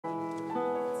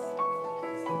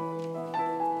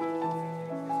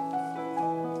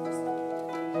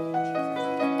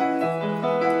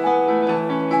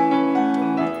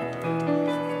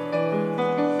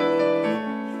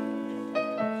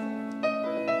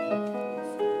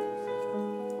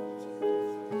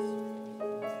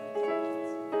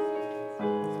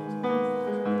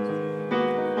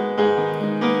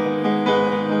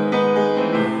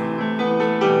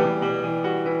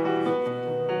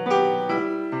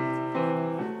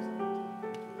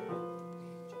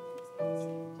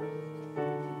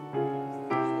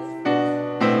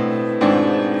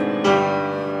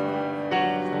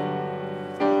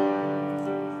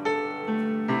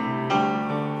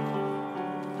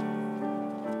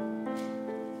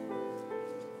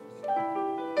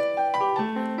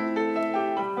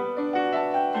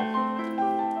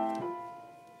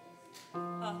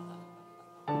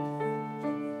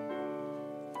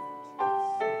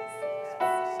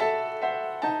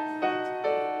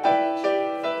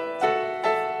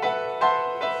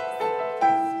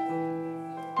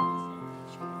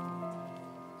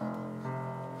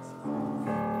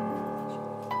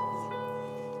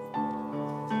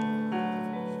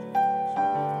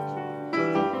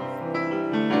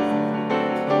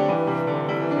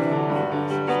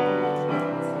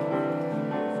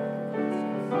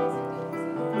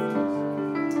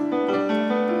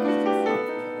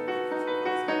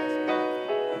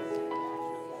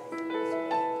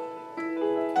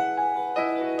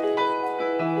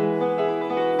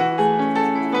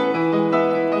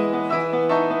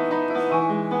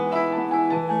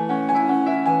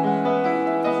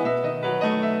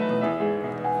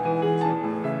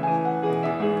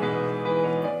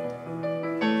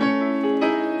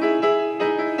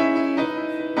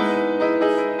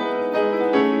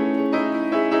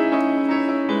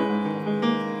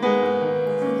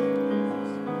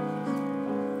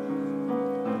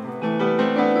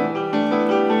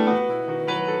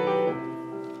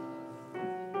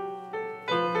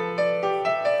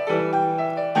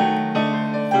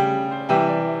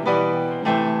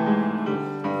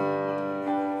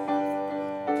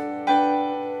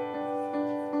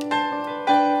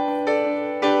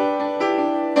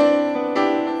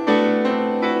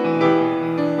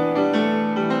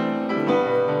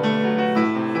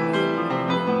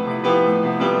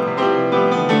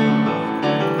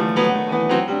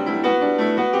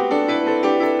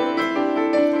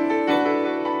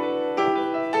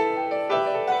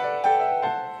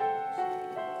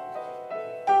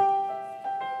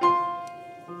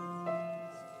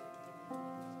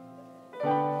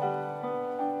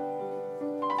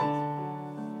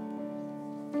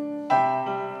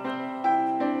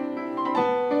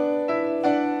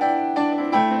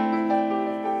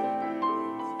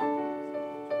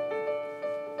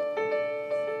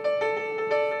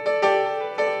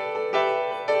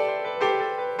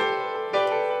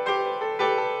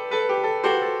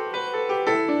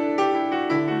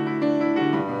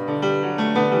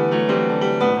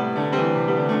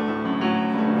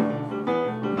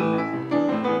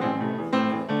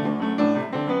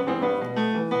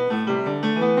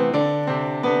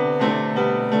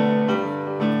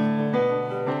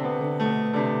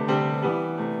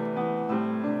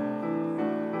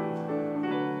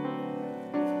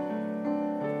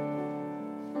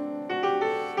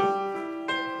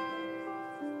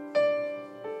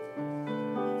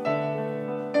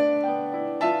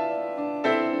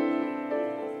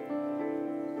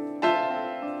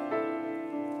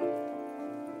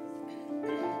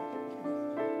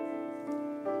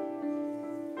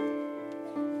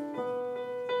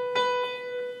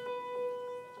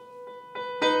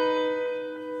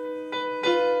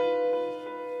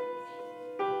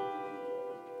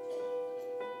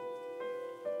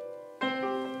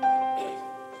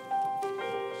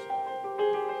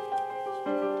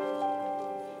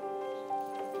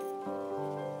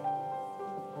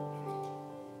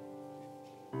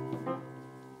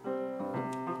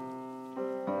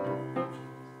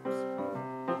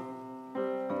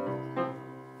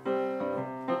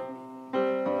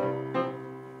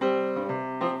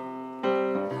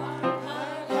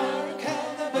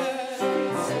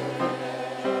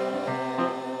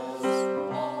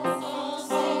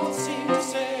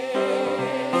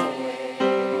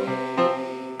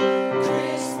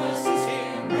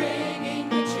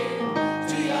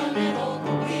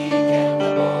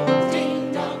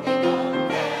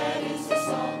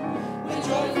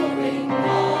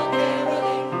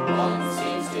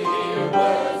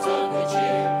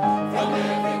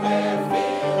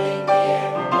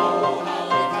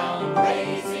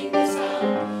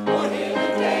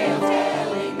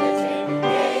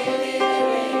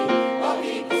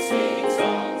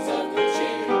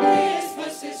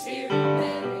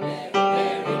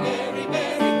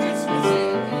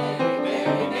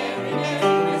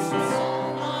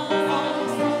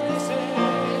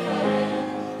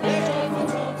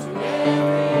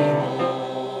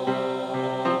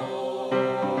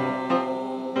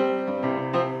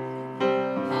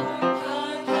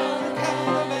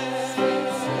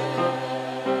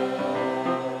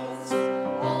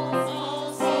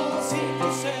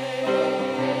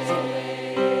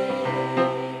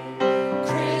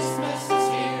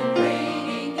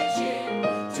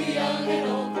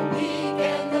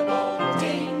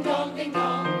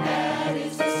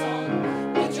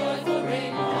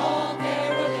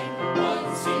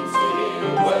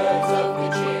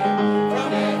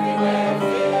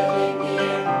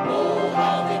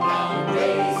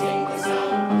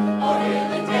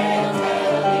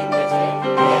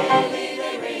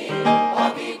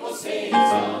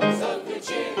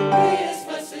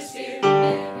Christmas is here.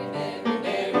 Merry, merry,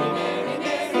 merry, merry,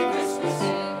 merry Christmas.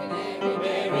 Merry,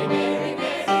 merry, merry,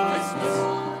 merry Christmas.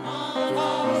 On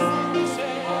our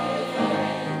say,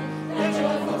 and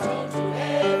joyful tone to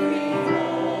every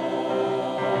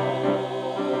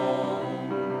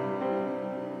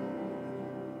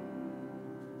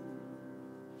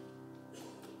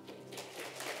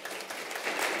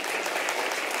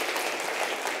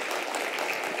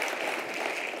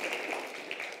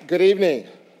Good evening.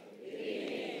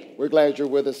 We're glad you're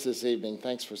with us this evening.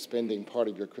 Thanks for spending part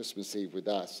of your Christmas Eve with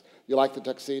us. You like the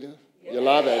tuxedo? You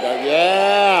love it?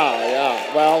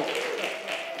 Yeah. Well,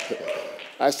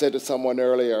 I said to someone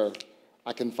earlier,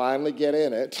 I can finally get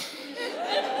in it.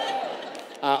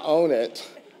 I own it,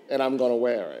 and I'm going to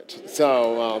wear it.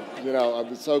 So,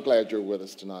 I'm so glad you're with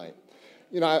us tonight.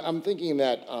 I'm thinking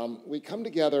that we come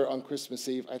together on Christmas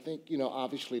Eve, I think,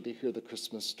 obviously to hear the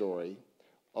Christmas story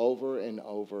over and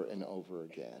over and over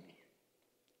again.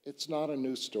 It's not a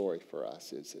new story for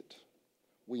us, is it?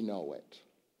 We know it.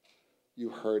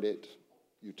 You heard it,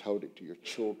 you told it to your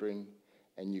children,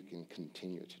 and you can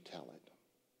continue to tell it.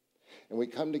 And we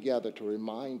come together to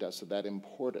remind us of that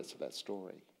importance of that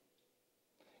story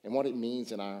and what it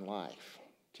means in our life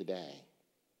today.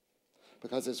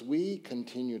 Because as we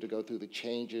continue to go through the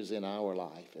changes in our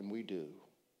life, and we do,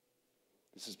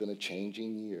 this has been a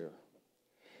changing year.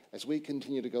 As we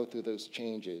continue to go through those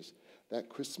changes, that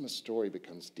Christmas story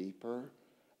becomes deeper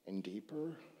and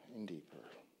deeper and deeper.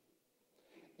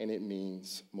 And it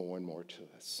means more and more to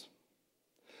us.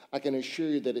 I can assure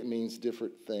you that it means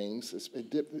different things.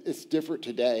 It's different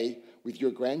today with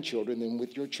your grandchildren than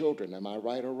with your children. Am I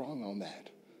right or wrong on that?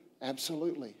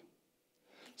 Absolutely.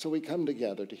 So we come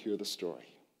together to hear the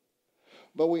story.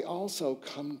 But we also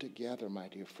come together, my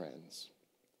dear friends,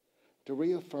 to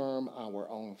reaffirm our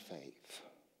own faith.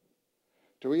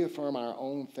 To reaffirm our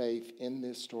own faith in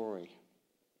this story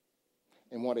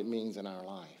and what it means in our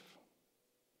life.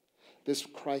 This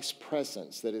Christ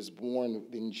presence that is born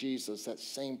within Jesus, that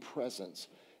same presence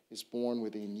is born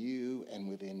within you and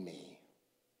within me.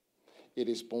 It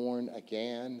is born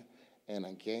again and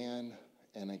again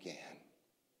and again.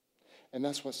 And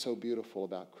that's what's so beautiful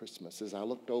about Christmas. As I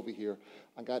looked over here,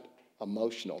 I got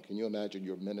emotional. Can you imagine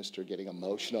your minister getting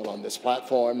emotional on this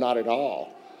platform? Not at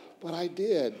all. But I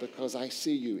did because I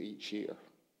see you each year.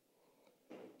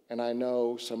 And I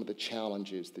know some of the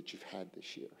challenges that you've had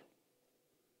this year.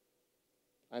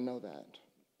 I know that.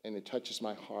 And it touches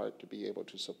my heart to be able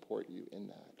to support you in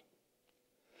that.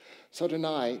 So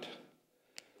tonight,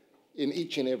 in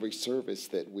each and every service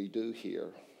that we do here,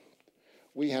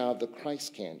 we have the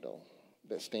Christ candle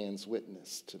that stands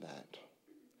witness to that.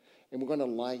 And we're going to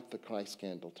light the Christ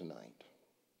candle tonight.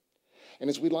 And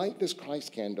as we light this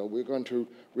Christ candle, we're going to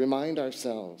remind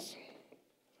ourselves,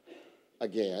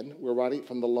 again, we're lighting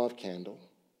from the love candle.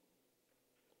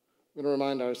 We're going to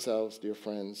remind ourselves, dear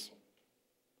friends,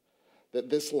 that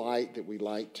this light that we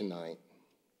light tonight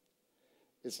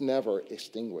is never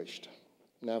extinguished,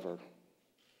 never.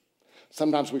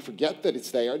 Sometimes we forget that it's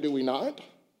there, do we not?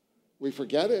 We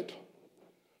forget it.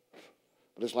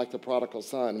 But it's like the prodigal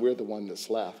son, we're the one that's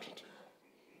left,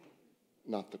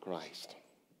 not the Christ.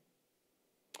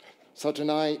 So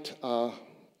tonight,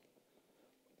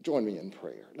 join me in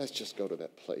prayer. Let's just go to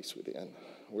that place within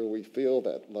where we feel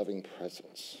that loving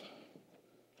presence.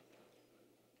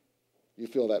 You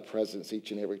feel that presence each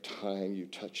and every time you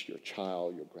touch your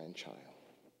child, your grandchild.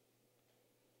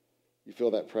 You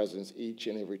feel that presence each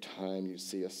and every time you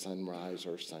see a sunrise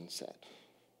or sunset.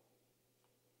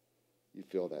 You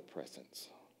feel that presence.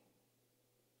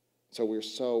 So we're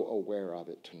so aware of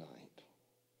it tonight,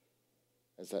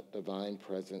 as that divine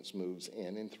presence moves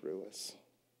in and through us,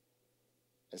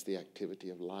 as the activity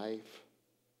of life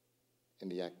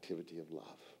and the activity of love.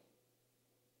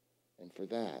 And for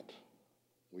that,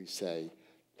 we say,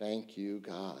 thank you,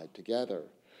 God, together.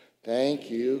 Thank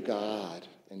you, God.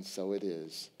 And so it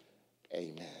is.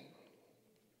 Amen.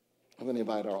 I'm going to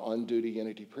invite our on-duty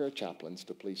Unity Prayer Chaplains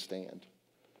to please stand.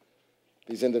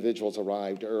 These individuals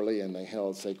arrived early and they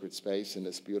held sacred space in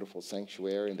this beautiful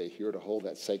sanctuary, and they're here to hold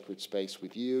that sacred space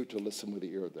with you, to listen with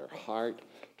the ear of their heart,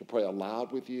 to pray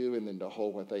aloud with you, and then to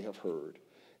hold what they have heard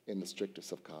in the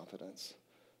strictest of confidence.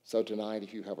 So tonight,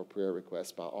 if you have a prayer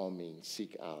request, by all means,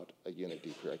 seek out a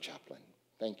Unity Prayer Chaplain.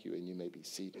 Thank you, and you may be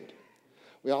seated.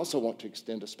 We also want to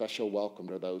extend a special welcome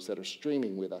to those that are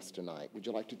streaming with us tonight. Would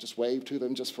you like to just wave to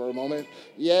them just for a moment?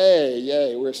 Yay,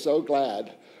 yay. We're so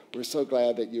glad. We're so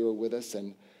glad that you are with us,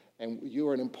 and you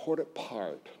are an important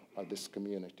part of this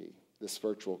community. This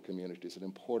virtual community is an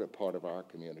important part of our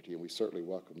community, and we certainly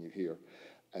welcome you here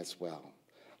as well.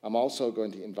 I'm also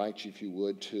going to invite you, if you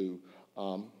would, to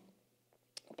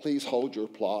Please hold your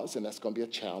applause, and that's going to be a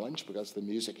challenge because the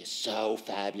music is so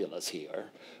fabulous here.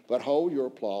 But hold your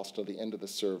applause till the end of the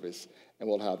service, and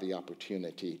we'll have the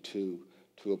opportunity to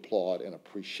applaud and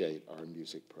appreciate our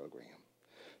music program.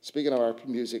 Speaking of our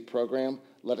music program,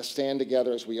 let us stand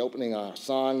together as we opening our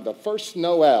song, The First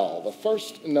Noel, The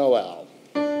First Noel.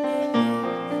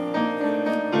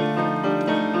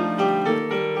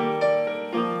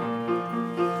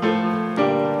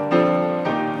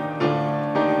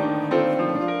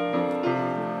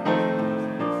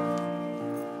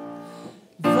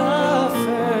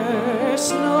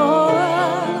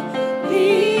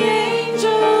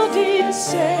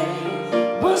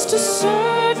 To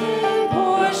certain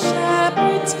poor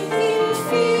shepherds in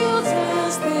fields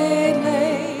as they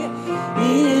lay,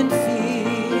 in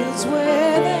fields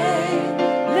where they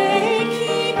lay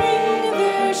keeping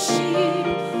their sheep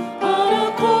on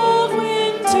a cold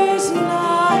winter's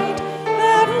night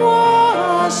that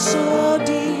was so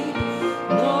deep.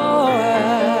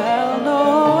 Noel,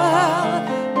 Noel,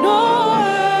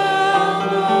 Noel,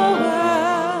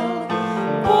 Noel,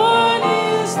 born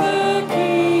is the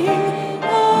King.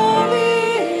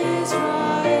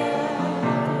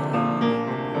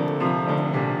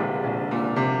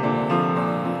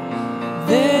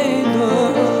 They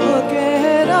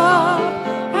looked up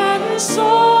and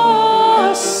saw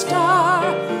a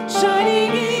star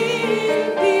shining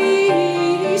in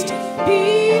the east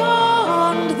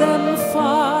beyond them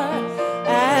far,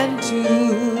 and to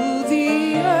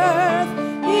the earth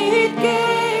it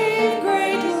gave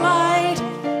great light,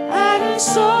 and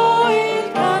so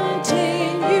it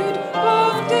continued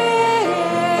both day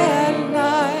and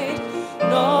night.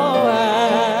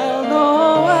 Noel,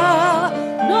 Noel,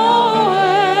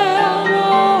 Noel,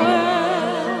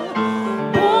 Noel,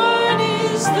 born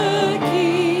is the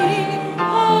King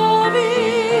of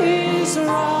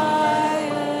Israel.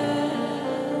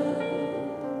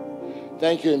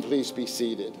 Thank you, and please be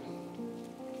seated.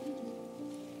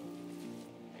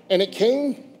 And it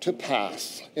came to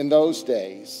pass in those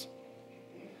days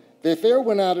that there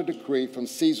went out a decree from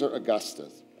Caesar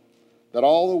Augustus that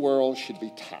all the world should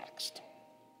be taxed.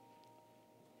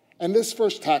 And this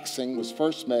first taxing was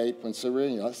first made when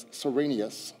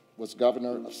Cyrenius was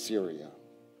governor of Syria.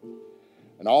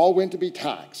 And all went to be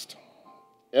taxed,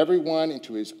 everyone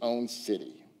into his own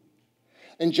city.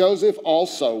 And Joseph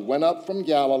also went up from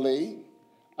Galilee,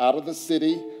 out of the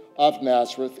city of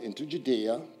Nazareth into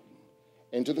Judea,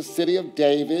 into the city of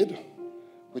David,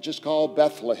 which is called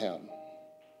Bethlehem,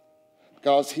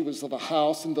 because he was of the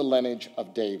house and the lineage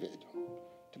of David,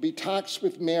 to be taxed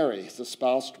with Mary, his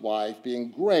espoused wife,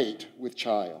 being great with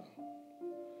child.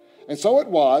 And so it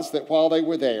was that while they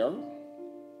were there,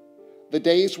 the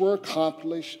days were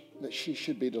accomplished that she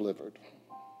should be delivered.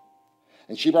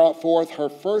 And she brought forth her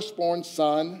firstborn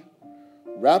son,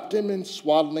 wrapped him in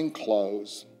swaddling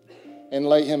clothes, and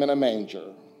laid him in a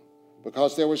manger,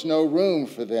 because there was no room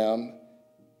for them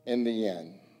in the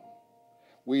inn.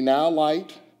 We now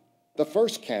light the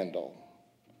first candle,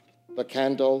 the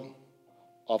candle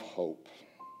of hope.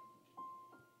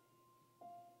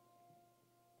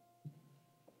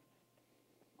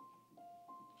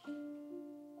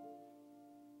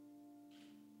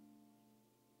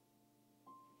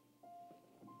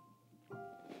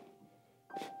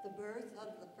 The birth of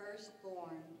the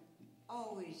firstborn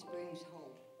always brings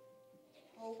hope.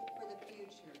 Hope for the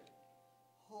future.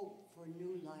 Hope for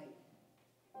new life.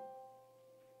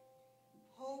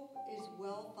 Hope is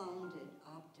well-founded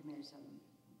optimism.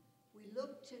 We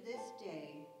look to this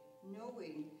day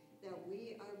knowing that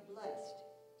we are blessed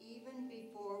even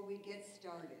before we get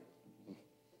started.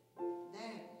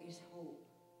 That is hope.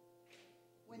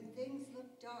 When things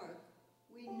look dark,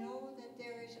 we know that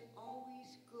there is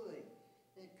always good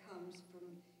that comes from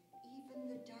even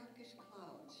the darkest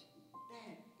clouds.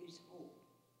 That is hope.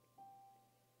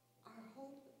 Our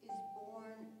hope is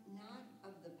born not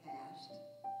of the past,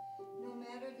 no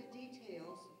matter the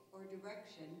details or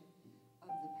direction of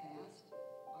the past.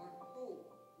 Our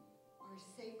hope, our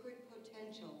sacred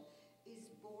potential, is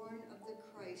born of the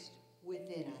Christ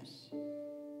within us,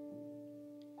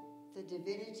 the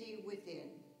divinity within.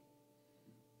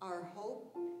 Our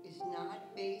hope is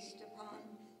not based upon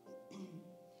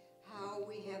how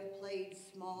we have played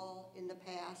small in the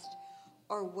past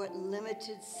or what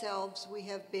limited selves we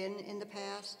have been in the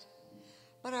past,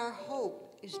 but our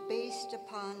hope is based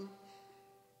upon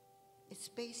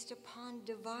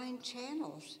divine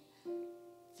channels,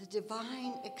 the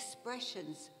divine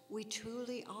expressions we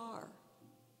truly are.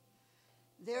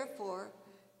 Therefore,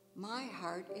 my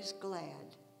heart is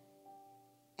glad,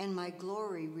 and my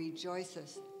glory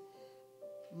rejoices.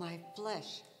 My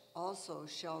flesh also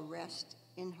shall rest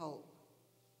in hope.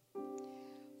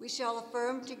 We shall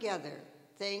affirm together,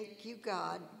 thank you,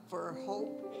 God, for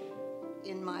hope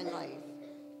in my life.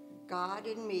 God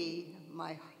in me,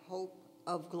 my hope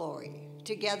of glory.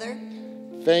 Together.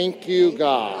 Thank you,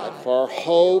 God, for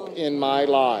hope in my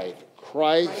life.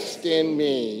 Christ in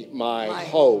me, my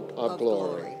hope of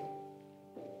glory.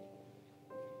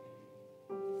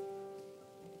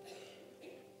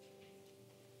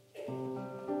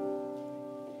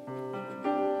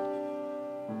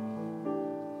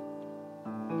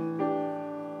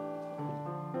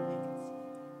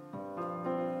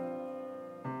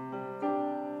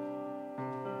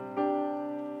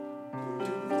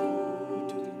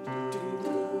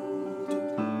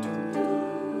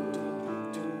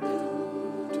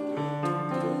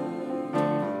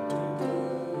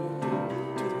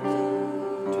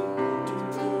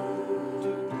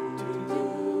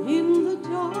 In the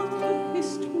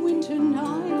darkest winter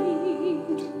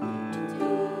night,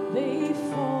 they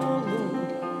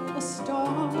followed a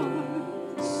star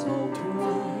so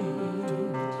bright.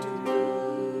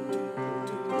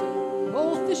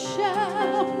 Both the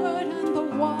shepherd and the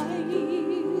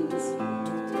wise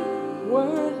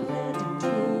were led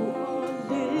to a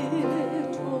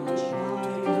little child.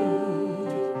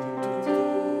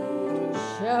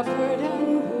 Shepherd and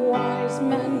wise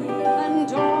men and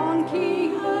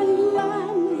donkey and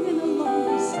lamb in a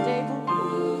lonely stable,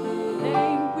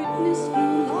 they witnessed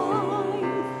new life.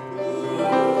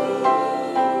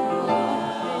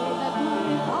 That my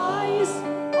eyes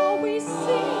always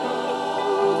see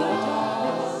through the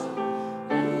darkness,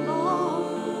 and love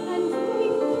and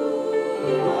faith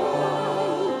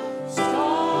behind.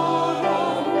 Star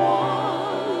of wonder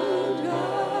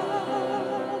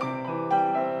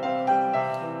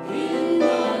in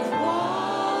the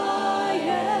quiet,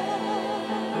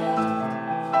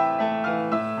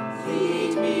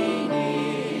 lead me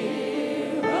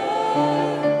nearer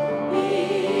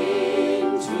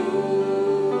into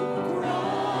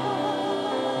Christ.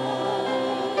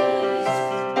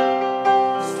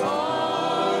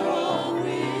 Star of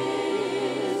wisdom,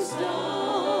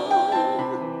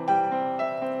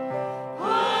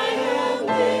 I am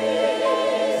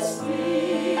listening.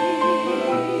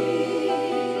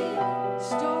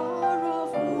 Star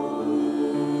of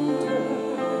wonder,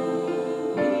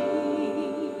 be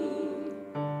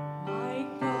my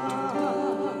guide.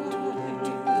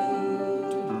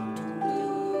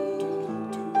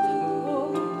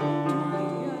 Oh, my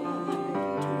guide.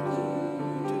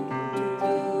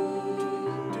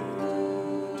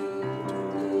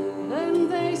 Then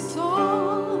they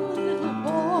saw a little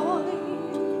boy,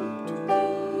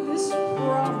 this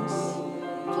promise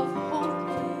of hope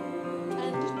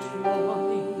and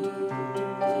joy.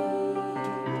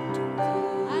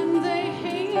 And they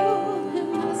hailed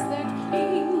him as their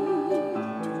king,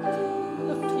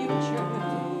 the future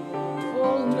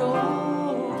full knowing.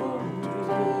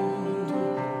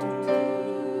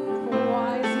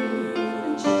 Wise men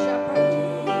and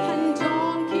shepherd and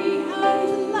donkey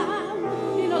and lamb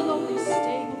in a lonely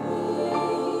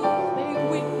stable, they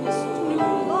witnessed new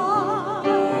life.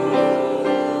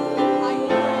 I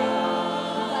pray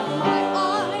that my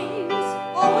eyes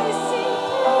always see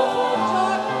through the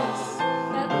darkness,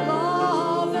 that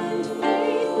love and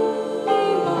faith be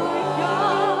my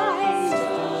guide.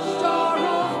 Star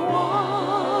of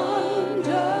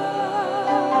wonder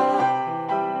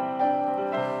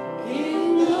in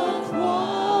the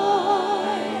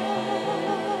quiet,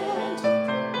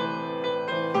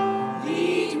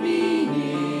 lead me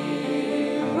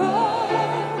nearer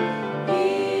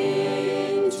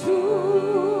into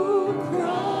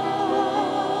Christ.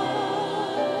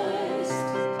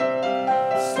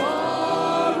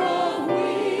 Star of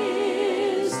wisdom,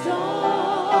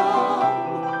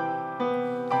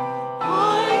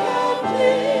 I am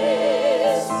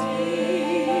listening.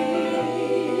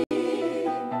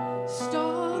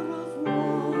 Star of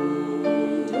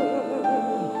wonder,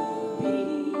 be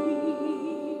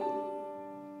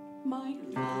my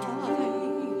guide.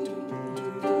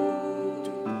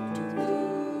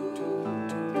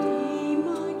 Be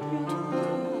my guide.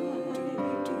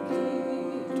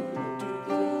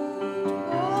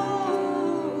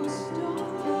 Oh, star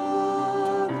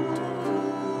of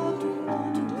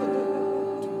wonder,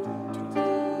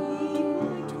 be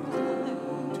my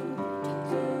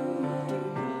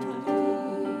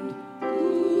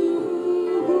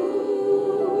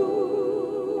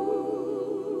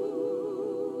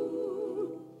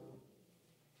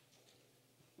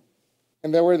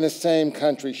And there were in the same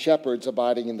country shepherds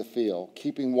abiding in the field,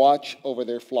 keeping watch over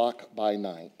their flock by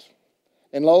night.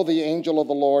 And lo, the angel of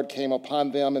the Lord came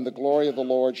upon them, and the glory of the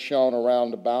Lord shone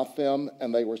around about them,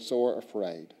 and they were sore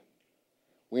afraid.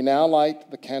 We now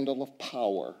light the candle of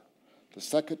power, the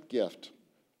second gift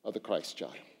of the Christ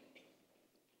child.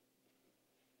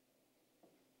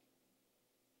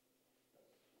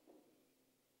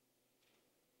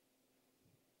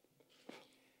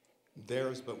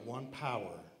 There is but one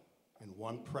power and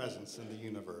one presence in the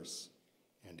universe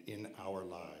and in our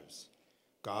lives,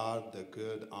 God the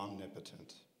good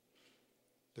omnipotent.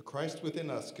 The Christ within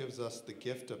us gives us the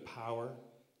gift of power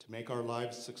to make our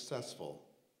lives successful,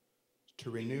 to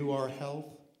renew our health,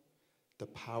 the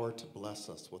power to bless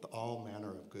us with all manner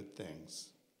of good things.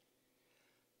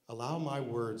 Allow my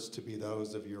words to be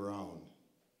those of your own.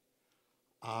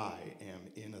 I am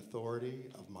in authority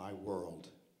of my world.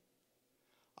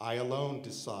 I alone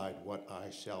decide what I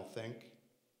shall think,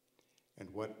 and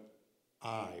what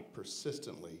I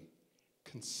persistently,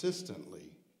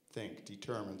 consistently think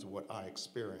determines what I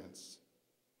experience.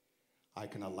 I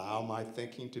can allow my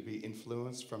thinking to be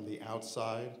influenced from the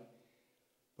outside,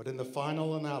 but in the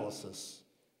final analysis,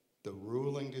 the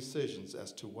ruling decisions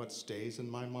as to what stays in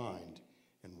my mind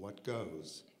and what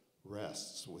goes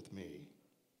rests with me.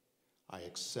 I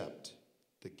accept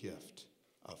the gift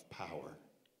of power.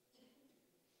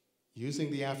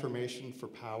 Using the affirmation for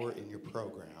power in your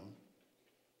program,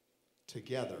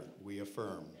 together we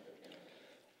affirm.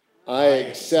 I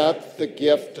accept the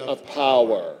gift of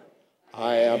power.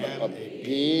 I am a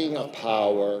being of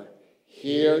power,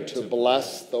 here to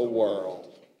bless the world.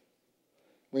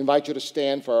 We invite you to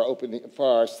stand for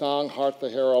our song, Hark the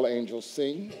Herald Angels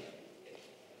Sing.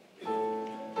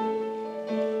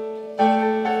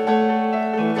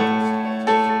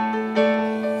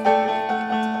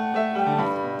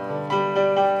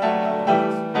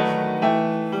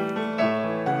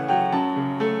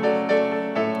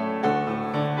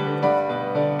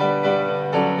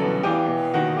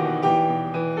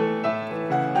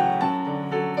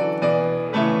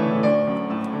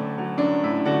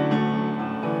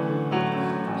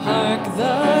 Hark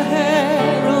the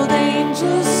herald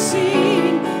angels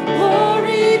sing,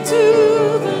 glory to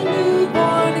the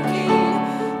newborn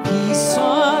King. Peace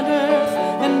on earth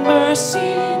and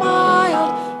mercy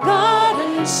mild, God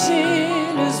and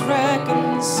sinners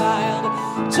reconciled.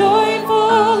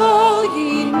 Joyful all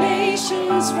ye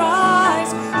nations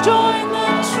rise, join the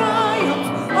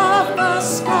triumph of the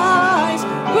skies.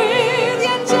 With the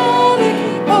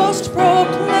angelic host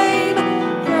proclaim,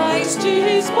 Christ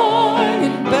is born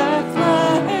in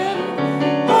Bethlehem.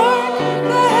 Hark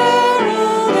the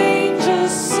herald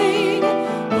angels sing,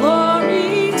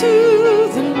 glory to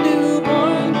the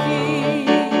newborn King.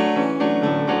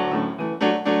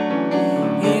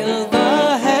 Hail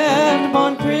the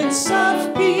heaven-born Prince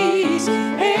of Peace,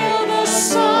 hail the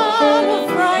Son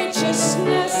of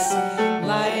Righteousness.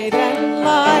 Light and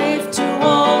life to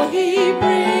all he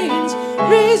brings,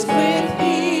 raised with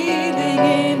healing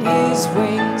in his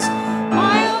wings.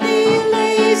 While he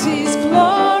lays his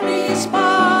glories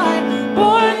by,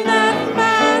 born that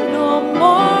man no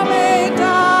more may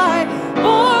die.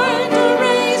 Born to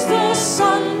raise the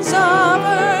sons of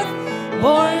earth,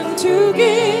 born to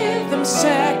give them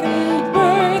second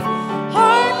birth.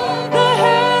 Hark the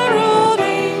herald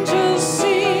angels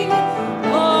sing,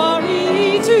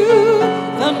 glory to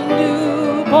the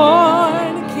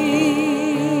newborn King.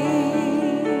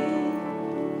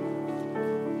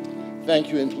 Thank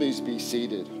you, and please be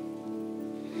seated.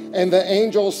 And the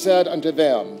angel said unto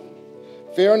them,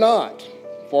 Fear not,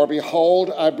 for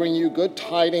behold, I bring you good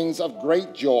tidings of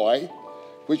great joy,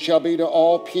 which shall be to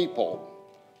all people.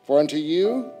 For unto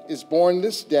you is born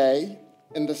this day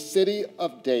in the city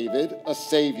of David a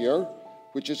Savior,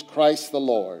 which is Christ the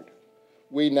Lord.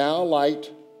 We now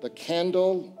light the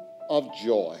candle of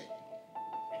joy.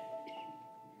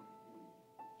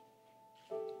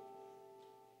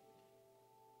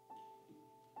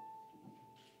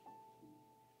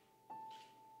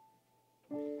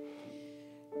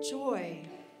 Joy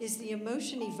is the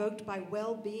emotion evoked by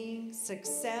well-being,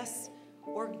 success,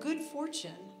 or good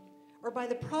fortune, or by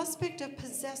the prospect of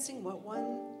possessing what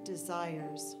one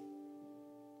desires.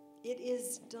 It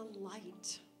is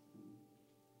delight.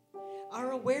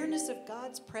 Our awareness of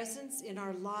God's presence in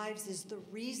our lives is the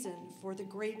reason for the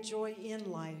great joy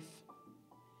in life.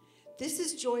 This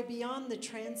is joy beyond the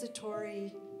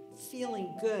transitory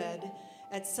feeling good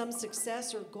at some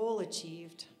success or goal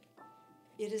achieved.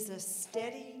 It is a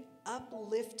steady,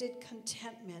 uplifted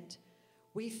contentment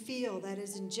we feel that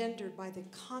is engendered by the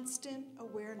constant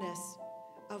awareness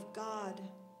of God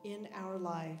in our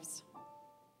lives.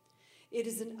 It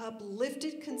is an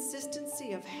uplifted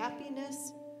consistency of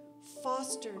happiness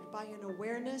fostered by an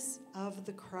awareness of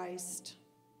the Christ.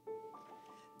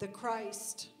 The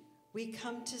Christ we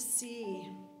come to see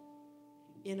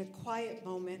in a quiet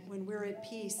moment when we're at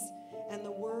peace and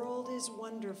the world is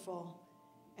wonderful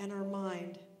and our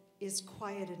mind is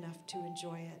quiet enough to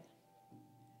enjoy it.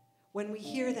 When we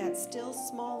hear that still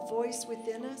small voice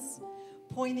within us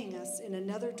pointing us in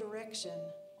another direction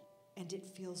and it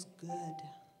feels good.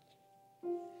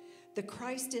 The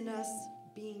Christ in us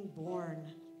being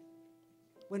born.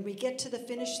 When we get to the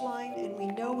finish line and we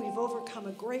know we've overcome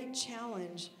a great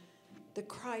challenge, the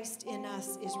Christ in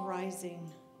us is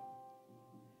rising.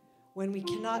 When we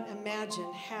cannot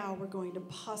imagine how we're going to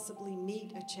possibly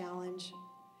meet a challenge,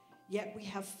 yet we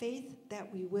have faith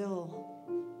that we will,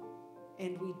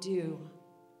 and we do.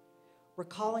 We're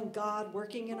calling God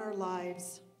working in our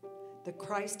lives, the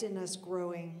Christ in us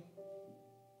growing.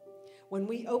 When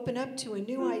we open up to a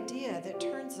new idea that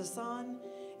turns us on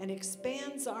and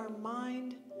expands our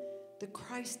mind, the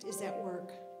Christ is at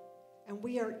work, and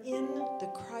we are in the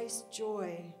Christ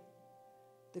joy.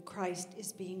 The Christ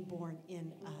is being born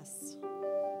in us.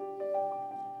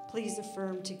 Please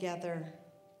affirm together.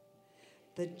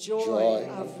 The joy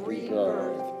of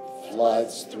rebirth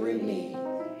floods through me,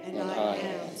 and I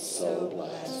am so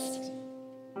blessed.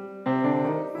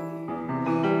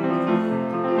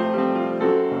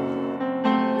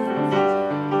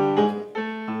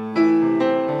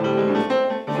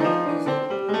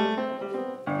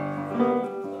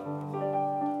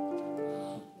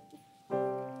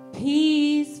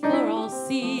 Peace for all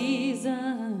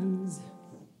seasons,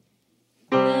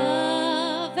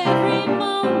 love every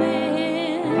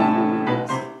moment,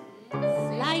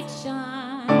 light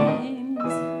shines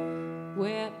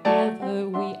wherever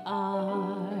we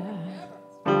are.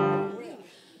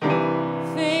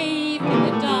 Faith in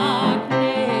the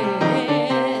darkness,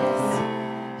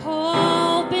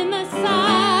 hope in the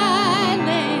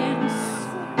silence,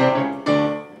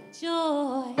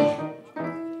 joy,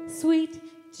 sweet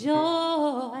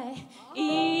joy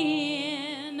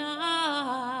in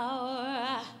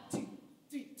our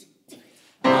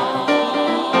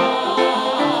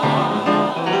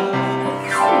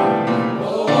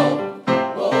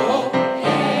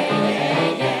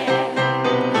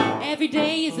Every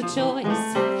day is a choice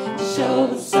to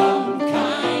show some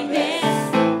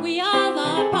kindness. We all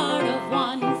are part of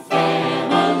one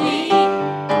family,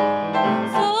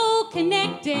 so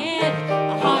connected,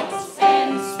 our hearts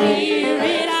and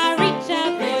spirit. I reach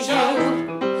out for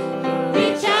you,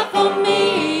 reach out for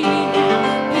me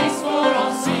now. Peace for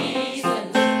all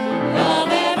seasons, love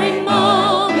every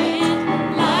moment,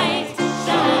 light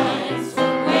shines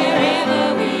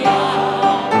wherever we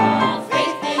are.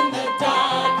 Faith in the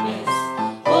darkness,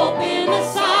 hope in the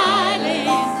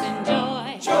silence, and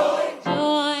joy, joy,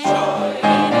 joy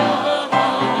in our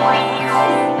hearts.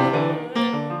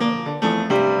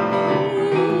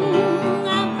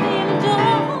 I'm feeling joy,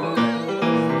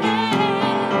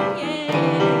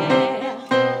 yeah.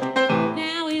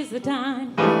 Now is the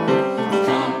time to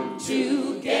come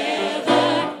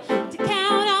together to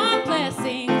count our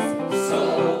blessings.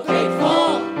 So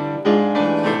grateful.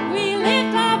 We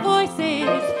lift our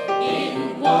voices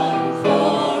in one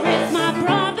chorus, my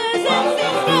brothers and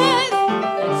sisters,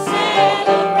 and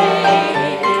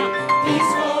celebrate now.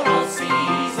 Peace for all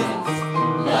seasons,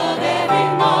 love every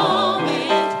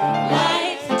moment,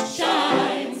 light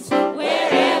shines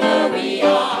wherever we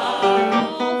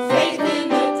are. Faith in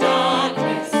the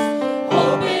darkness,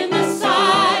 hope in the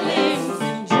silence,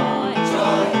 and joy,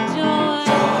 joy, joy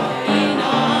in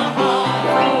our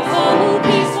hearts. Oh,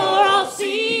 peace for all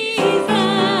seasons,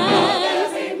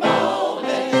 every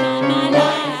moment, shine my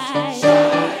light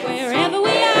wherever we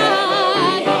are.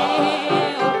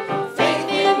 Yeah. Faith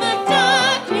in the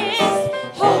darkness,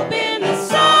 hope in the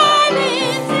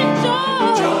silence, and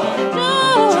joy,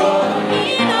 joy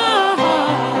in our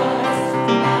hearts.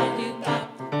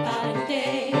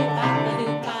 Ba-do-ba-ba-da-day,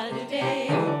 ba-ba-do-ba-da-day,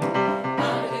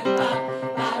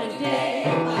 ba-ba-do-ba-ba-da-day,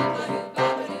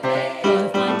 ba-ba-do-ba-ba-da-day. We'll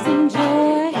find some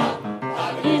joy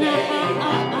in our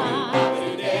hearts.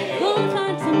 We'll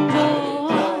find some joy.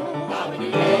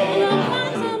 We'll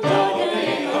find some joy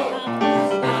in our hearts.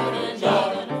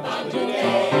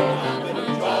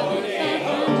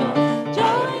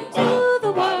 Joy to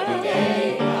the world.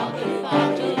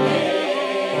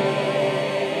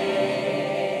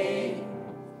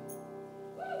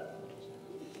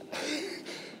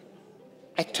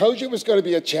 I told you it was going to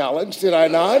be a challenge, did I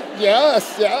not?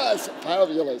 Yes, yes.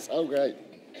 Fabulous. Oh, great.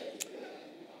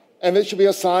 And this shall be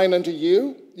a sign unto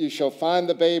you. You shall find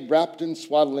the babe wrapped in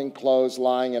swaddling clothes,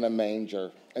 lying in a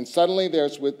manger. And suddenly there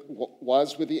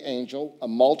was with the angel a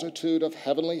multitude of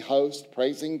heavenly hosts,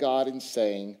 praising God and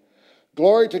saying,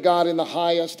 Glory to God in the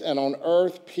highest, and on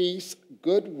earth peace,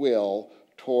 goodwill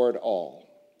toward all.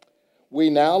 We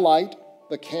now light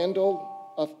the candle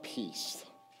of peace,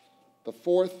 the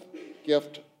fourth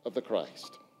gift of the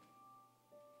Christ.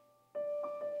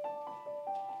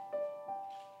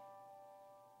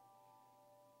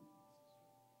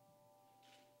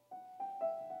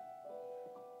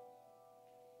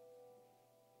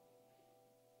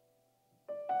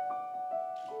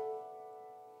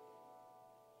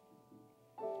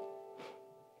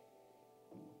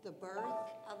 The birth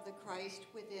of the Christ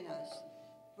within us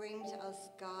brings us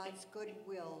God's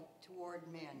goodwill toward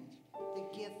men, the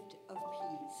gift of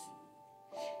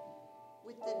peace.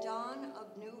 With the dawn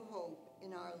of new hope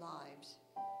in our lives,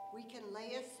 we can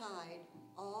lay aside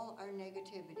all our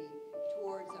negativity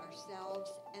towards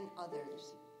ourselves and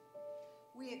others.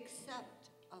 We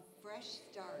accept a fresh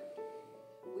start.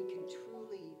 We can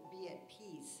truly be at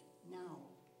peace now.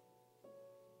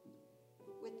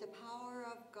 With the power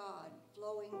of God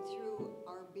flowing through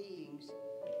our beings,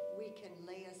 we can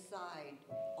lay aside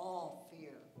all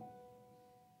fear.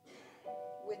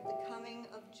 With the coming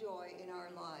of joy in our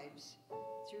lives,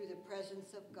 through the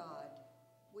presence of God,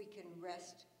 we can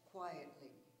rest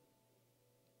quietly.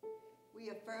 We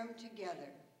affirm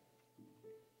together,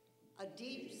 a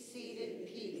deep-seated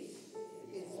peace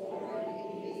is born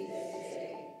in me this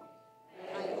day.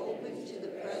 I open to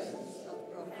the presence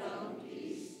of profound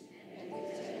peace and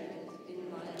contentment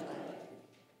in my life.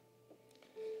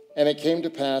 And it came to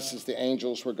pass as the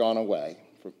angels were gone away,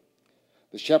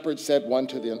 the shepherds said one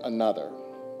to another,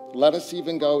 "Let us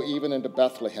even go even into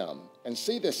Bethlehem, and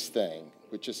see this thing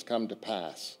which has come to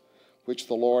pass, which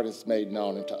the Lord has made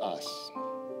known unto us."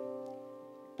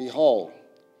 Behold,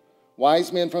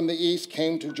 wise men from the east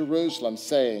came to Jerusalem,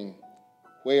 saying,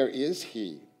 "Where is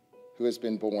he who has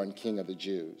been born King of the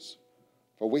Jews?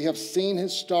 For we have seen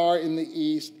his star in the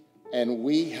east, and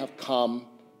we have come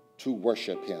to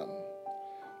worship him."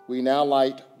 We now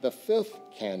light the fifth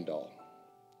candle,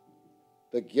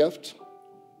 the gift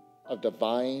of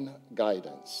divine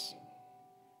guidance.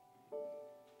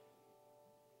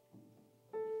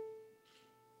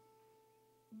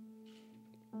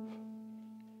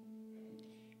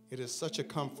 It is such a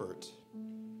comfort,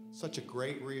 such a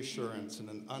great reassurance in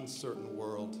an uncertain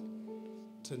world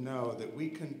to know that we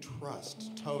can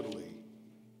trust totally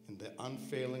in the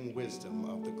unfailing wisdom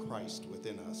of the Christ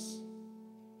within us.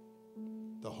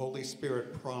 The Holy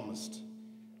Spirit promised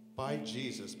by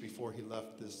Jesus before he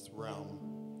left this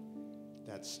realm,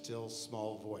 that still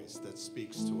small voice that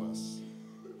speaks to us,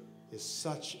 is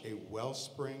such a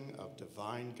wellspring of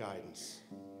divine guidance,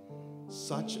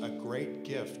 such a great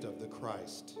gift of the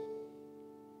Christ.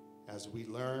 As we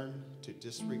learn to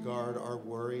disregard our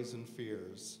worries and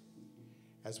fears,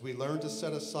 as we learn to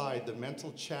set aside the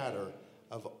mental chatter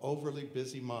of overly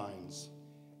busy minds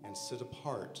and sit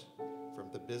apart from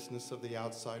the business of the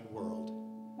outside world,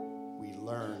 we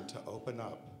learn to open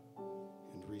up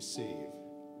and receive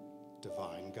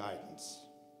divine guidance.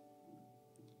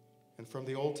 And from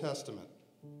the Old Testament,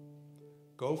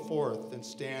 go forth and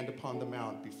stand upon the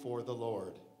mount before the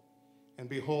Lord. And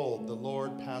behold, the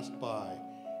Lord passed by,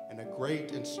 and a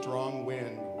great and strong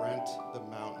wind rent the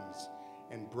mountains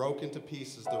and broke into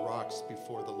pieces the rocks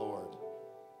before the Lord.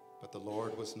 But the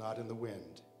Lord was not in the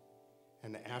wind.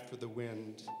 And after the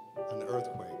wind, an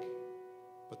earthquake.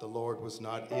 But the Lord was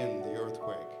not in the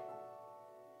earthquake.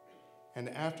 And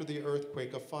after the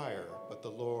earthquake, a fire. But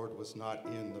the Lord was not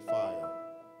in the fire.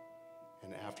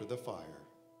 And after the fire,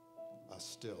 a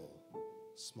still,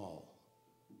 small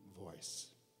voice.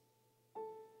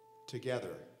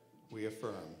 Together, we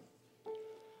affirm,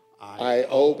 I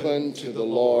open to the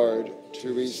Lord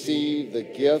to receive the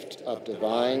gift of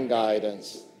divine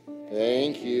guidance.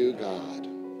 Thank you, God.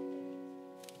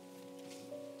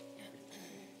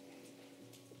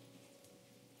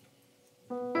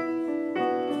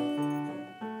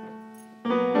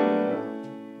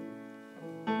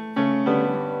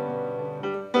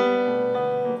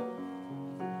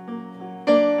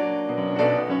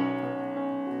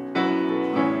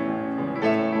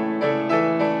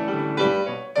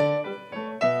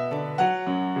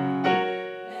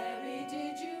 Mary,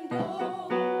 did you know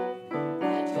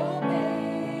that your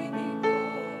baby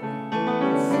boy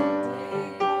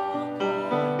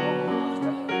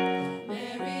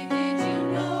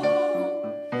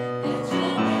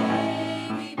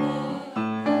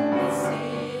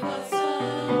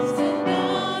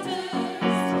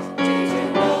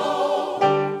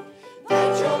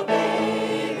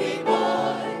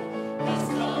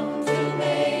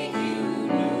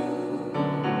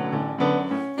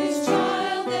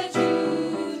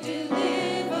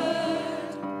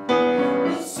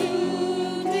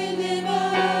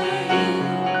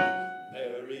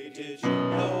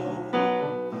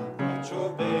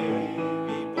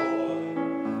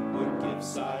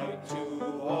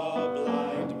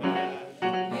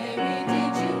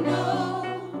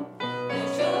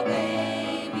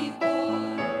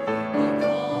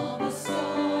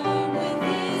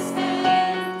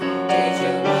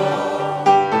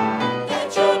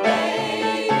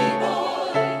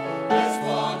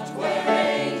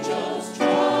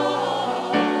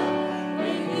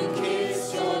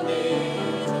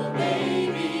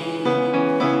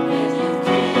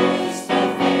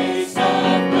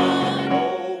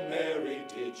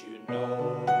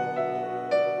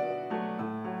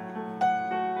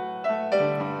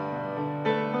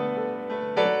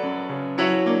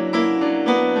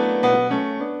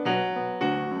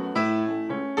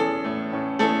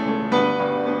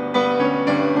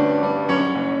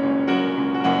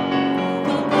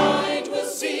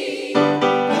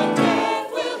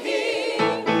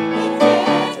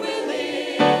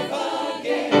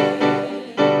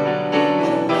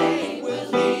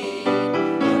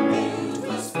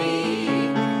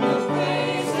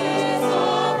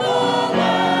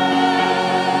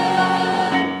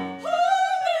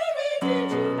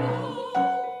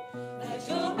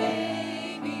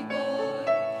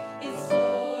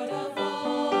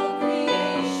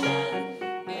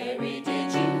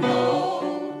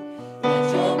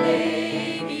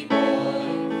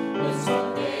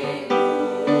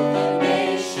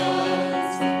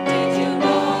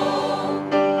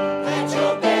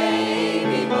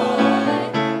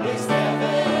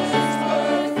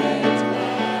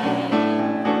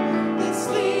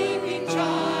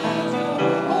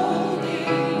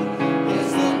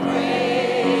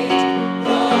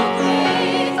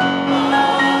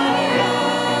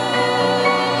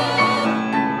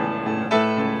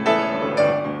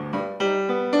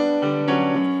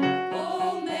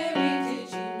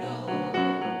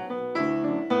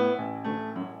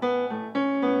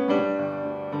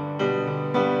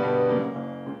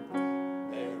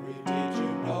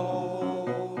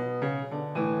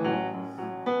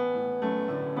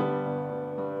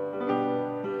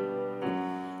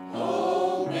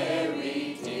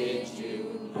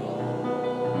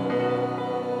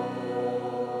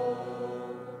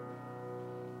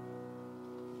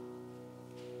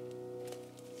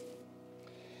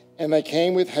And they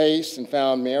came with haste and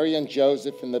found Mary and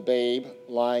Joseph and the babe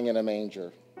lying in a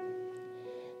manger.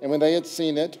 And when they had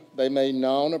seen it, they made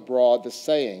known abroad the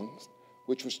saying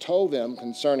which was told them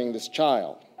concerning this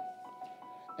child.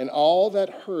 And all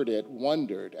that heard it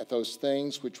wondered at those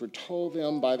things which were told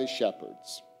them by the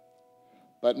shepherds.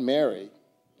 But Mary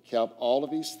kept all of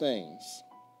these things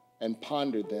and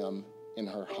pondered them in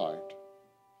her heart.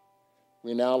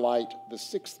 We now light the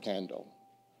sixth candle,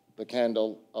 the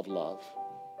candle of love.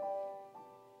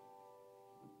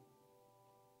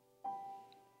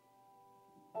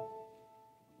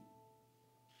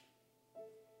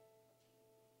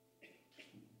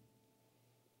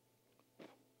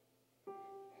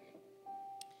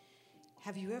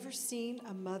 Have you ever seen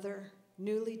a mother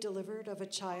newly delivered of a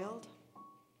child?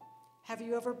 Have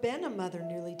you ever been a mother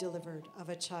newly delivered of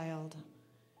a child?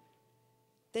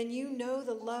 Then you know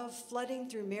the love flooding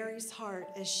through Mary's heart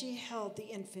as she held the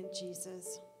infant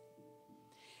Jesus.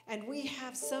 And we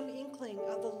have some inkling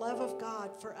of the love of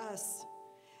God for us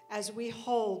as we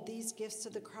hold these gifts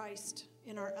of the Christ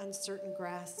in our uncertain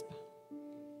grasp.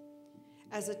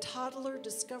 As a toddler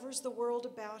discovers the world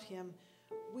about him,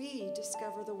 we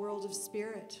discover the world of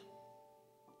spirit.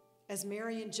 As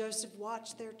Mary and Joseph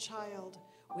watch their child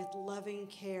with loving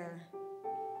care,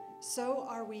 so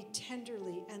are we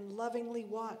tenderly and lovingly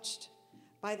watched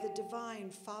by the divine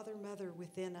Father-Mother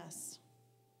within us.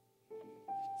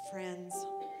 Friends,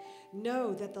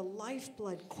 know that the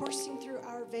lifeblood coursing through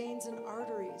our veins and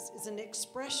arteries is an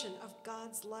expression of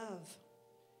God's love,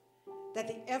 that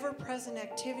the ever-present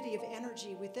activity of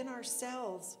energy within our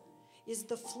cells is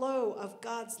the flow of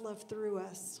God's love through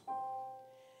us,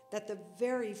 that the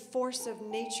very force of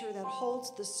nature that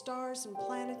holds the stars and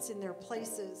planets in their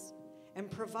places and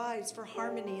provides for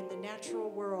harmony in the natural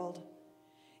world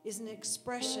is an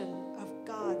expression of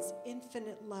God's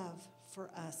infinite love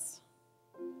for us.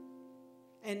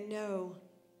 And know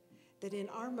that in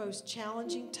our most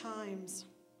challenging times,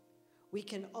 we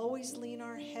can always lean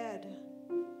our head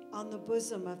on the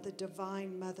bosom of the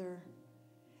Divine Mother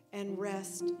and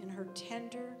rest in her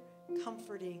tender,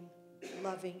 comforting,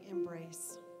 loving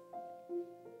embrace.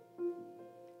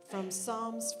 From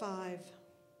Psalms 5,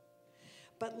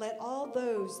 but let all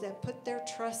those that put their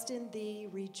trust in thee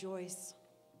rejoice.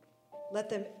 Let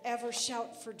them ever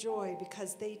shout for joy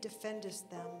because they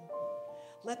defendest them.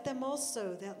 Let them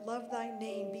also that love thy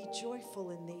name be joyful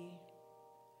in thee.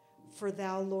 For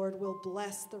thou, Lord, will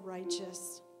bless the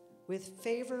righteous. With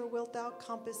favor wilt thou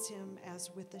compass him as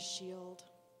with a shield.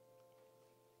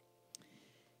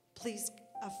 Please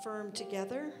affirm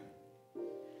together.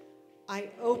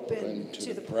 I open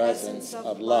to the presence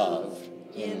of love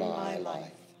in my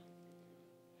life.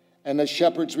 And the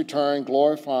shepherds returned,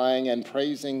 glorifying and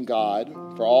praising God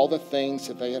for all the things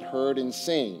that they had heard and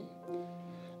seen,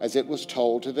 as it was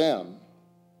told to them.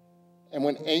 And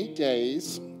when 8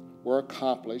 days were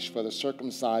accomplished for the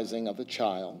circumcising of the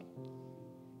child,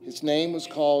 his name was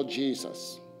called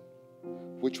Jesus,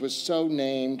 which was so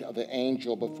named of the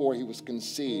angel before he was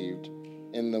conceived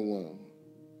in the womb.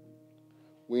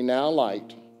 We now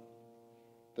light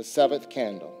the seventh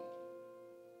candle,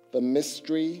 the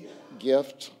mystery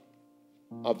gift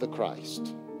of the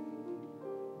Christ.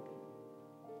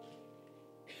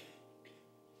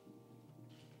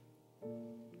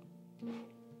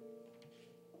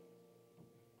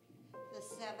 The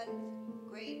seventh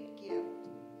great gift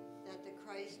that the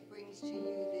Christ brings to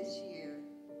you this year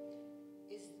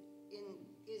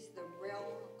is the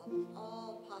realm of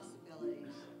all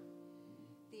possibilities.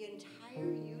 The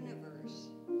entire universe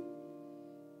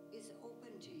is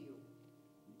open to you.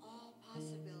 All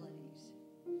possibilities.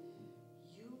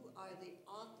 You are the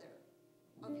author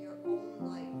of your own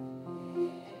life,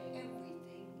 and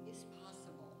everything is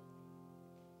possible.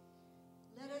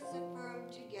 Let us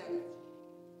affirm together.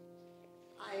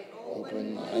 I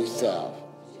Open myself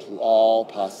to all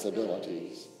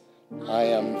possibilities. I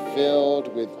am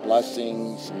filled with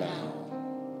blessings now.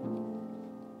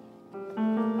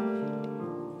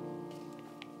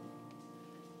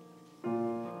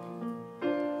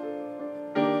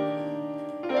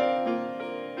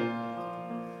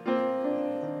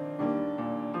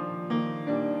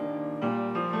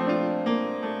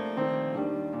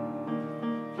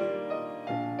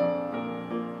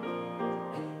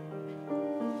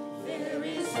 There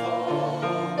is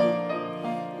hope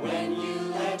when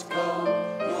you let go.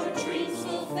 Your dreams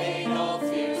will fade, all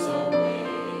fears away.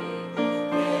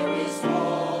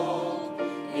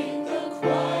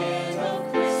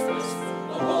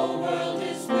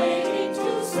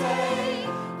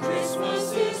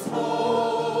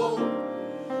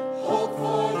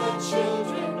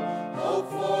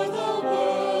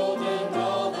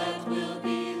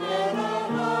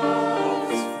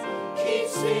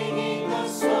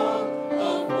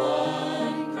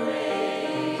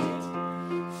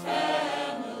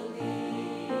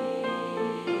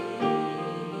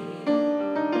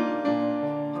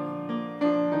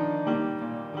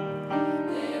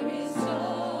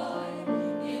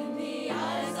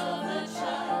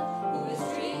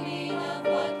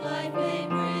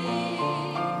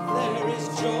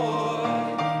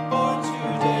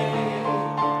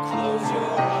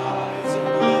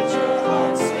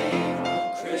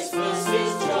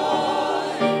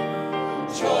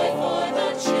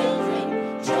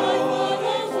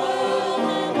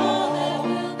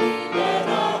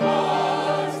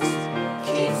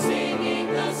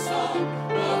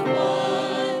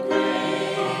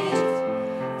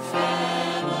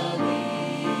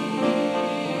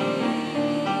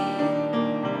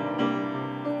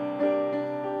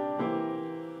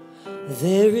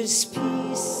 is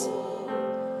peace,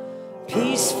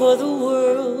 peace for the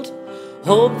world.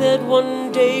 Hope that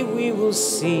one day we will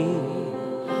see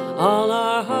all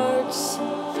our hearts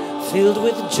filled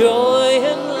with joy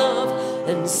and love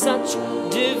and such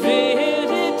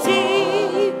divinity.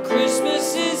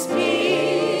 Christmas is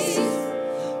peace,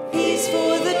 peace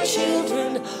for the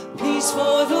children, peace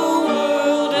for the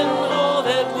world and all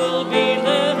that will be.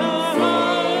 Let our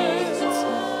hearts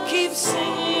keep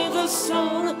singing the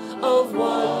song of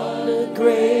one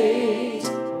great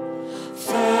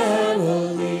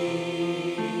family.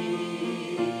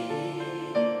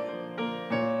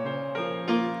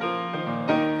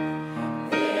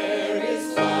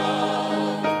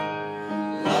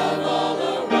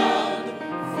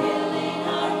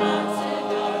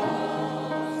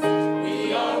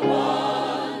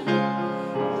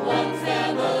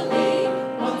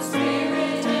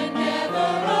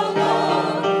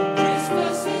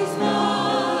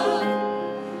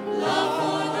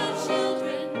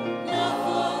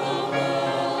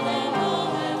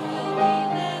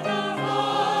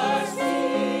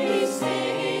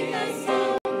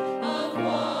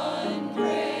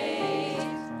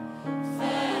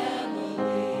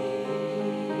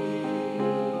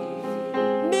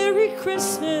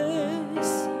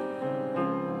 Christmas,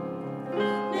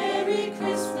 Merry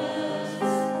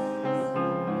Christmas,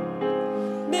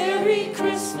 Merry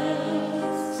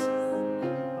Christmas.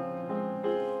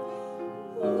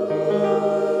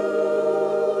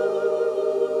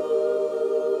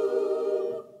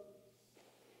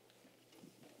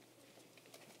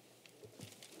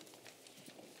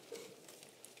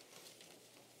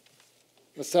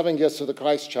 The 7 gifts of the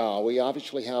Christ child. We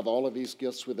obviously have all of these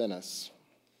gifts within us.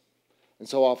 And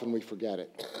so often we forget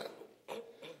it.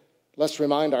 Let's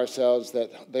remind ourselves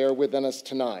that they are within us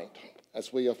tonight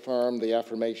as we affirm the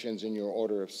affirmations in your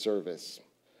order of service.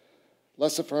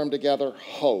 Let's affirm together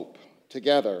hope.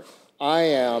 Together, I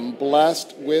am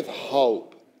blessed with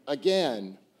hope.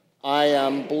 Again, I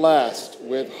am blessed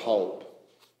with hope.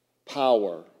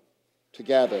 Power.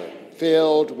 Together,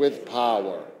 filled with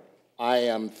power. I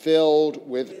am filled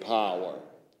with power.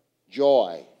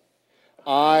 Joy.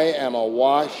 I am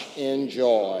awash in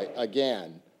joy.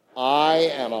 Again, I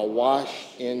am awash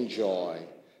in joy.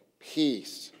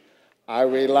 Peace. I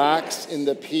relax in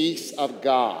the peace of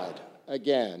God.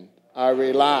 Again, I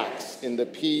relax in the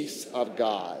peace of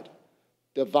God.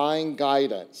 Divine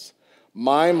guidance.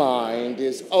 My mind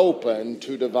is open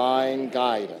to divine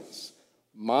guidance.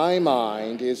 My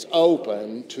mind is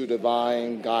open to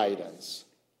divine guidance.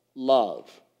 Love.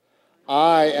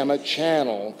 I am a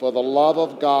channel for the love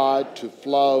of God to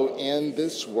flow in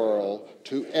this world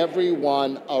to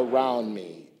everyone around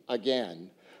me.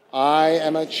 Again, I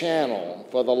am a channel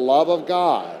for the love of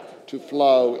God to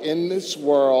flow in this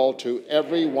world to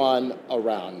everyone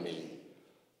around me.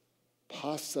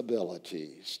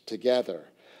 Possibilities. Together,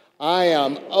 I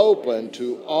am open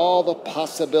to all the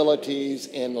possibilities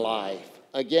in life.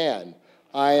 Again,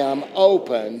 I am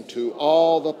open to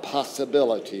all the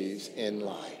possibilities in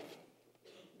life.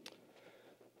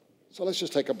 So let's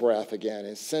just take a breath again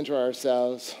and center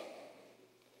ourselves.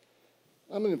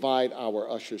 I'm going to invite our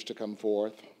ushers to come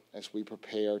forth as we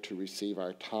prepare to receive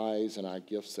our tithes and our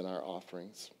gifts and our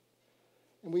offerings.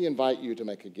 And we invite you to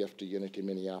make a gift to Unity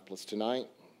Minneapolis tonight.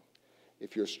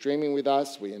 If you're streaming with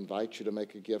us, we invite you to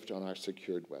make a gift on our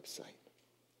secured website.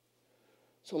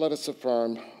 So let us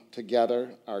affirm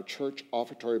together our church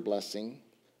offertory blessing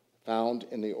found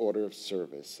in the order of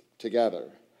service. Together,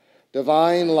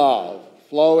 divine love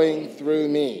flowing through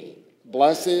me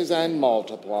blesses and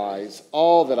multiplies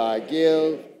all that I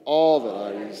give, all that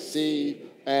I receive,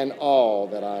 and all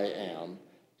that I am,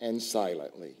 and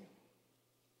silently.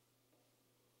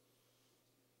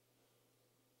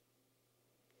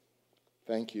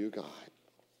 Thank you, God.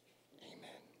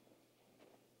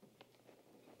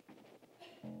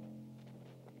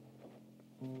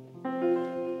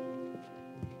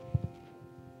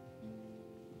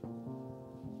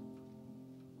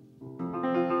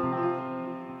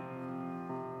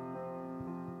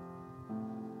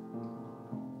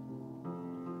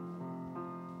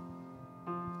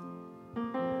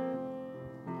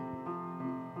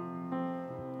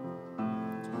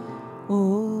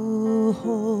 Oh,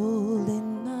 holy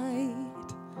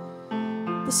night,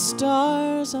 the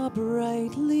stars are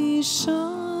brightly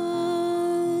shining.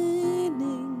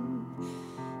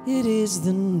 It is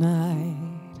the night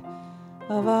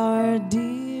of our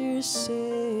dear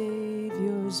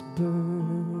Savior's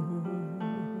birth.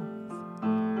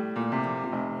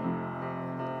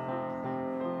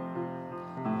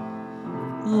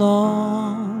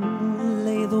 Long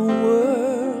lay the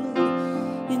world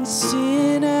in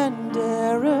sin and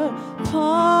error,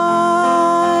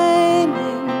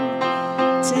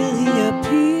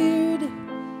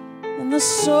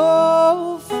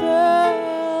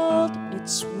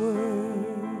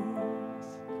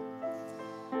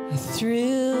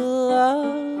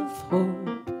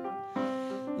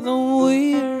 The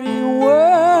weary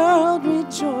world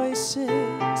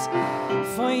rejoices,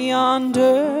 for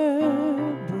yonder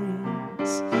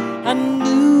brings a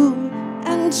new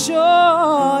and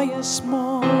joyous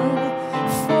morn.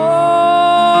 Fall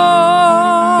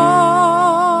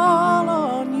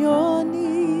on your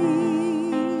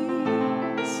knees.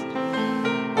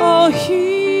 Oh, hear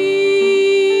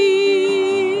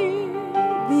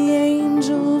the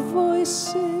angel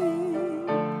voices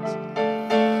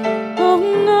of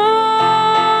night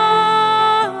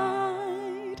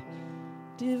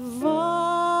divine.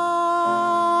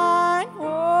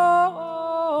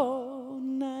 Oh,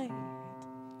 night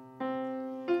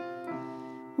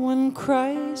when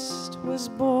Christ was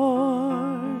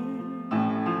born.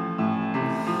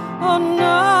 Oh, night,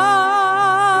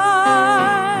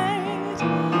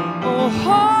 oh,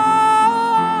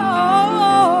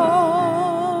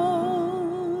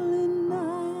 holy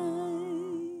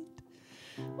night,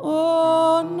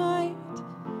 oh, night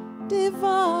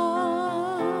divine.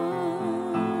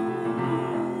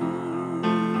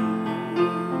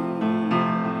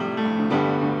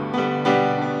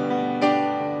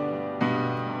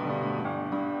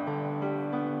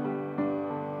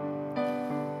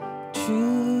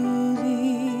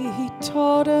 Truly he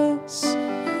taught us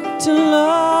to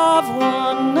love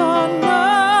one another.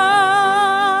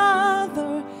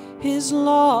 His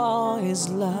law is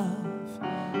love,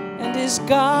 and his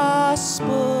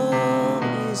gospel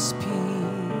is peace.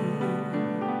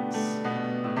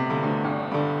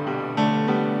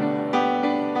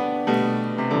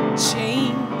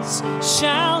 Chains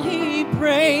shall he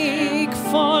break,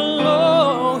 for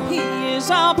lo, he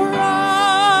is our brother.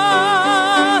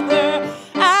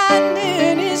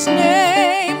 His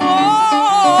name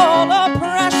all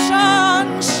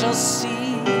oppression shall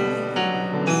cease.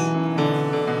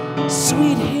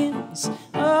 Sweet hymns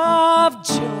of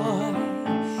joy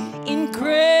in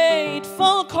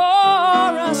grateful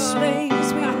chorus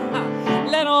raise we.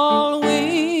 Let all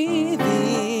within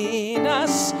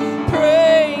us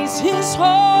praise his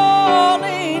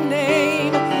holy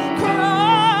name. Christ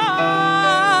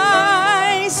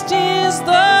is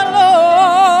the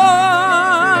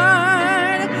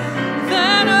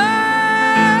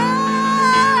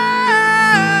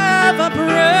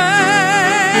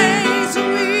praise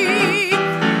we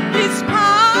his power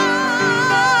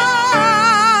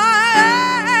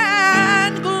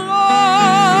and glory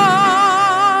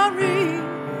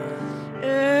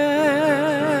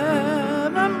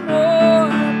evermore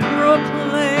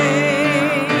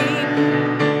proclaim.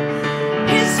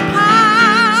 His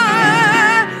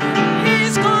power,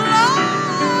 his glory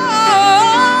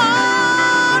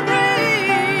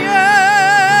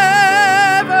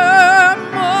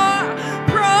evermore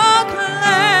proclaim.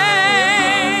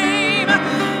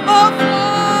 Oh, fall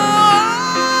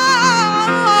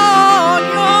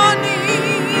on your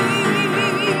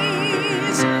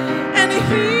knees and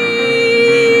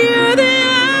hear the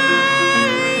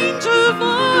angel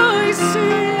voices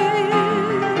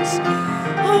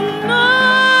of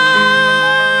night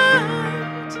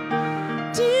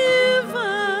divine.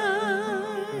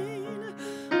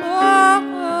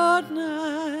 Oh,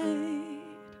 night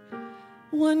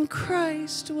when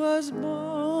Christ was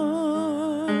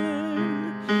born.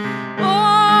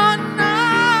 Oh, night,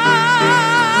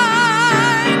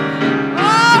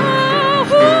 oh,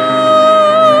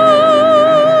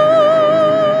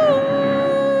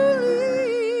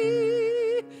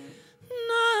 holy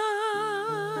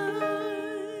night,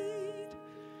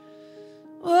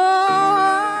 oh,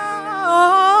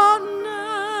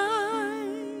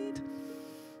 night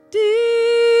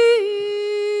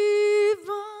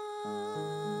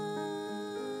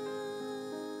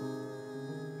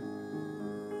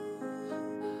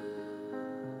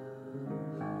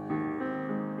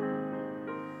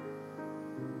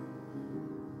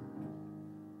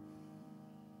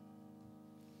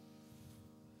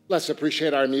Let's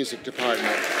appreciate our music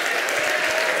department.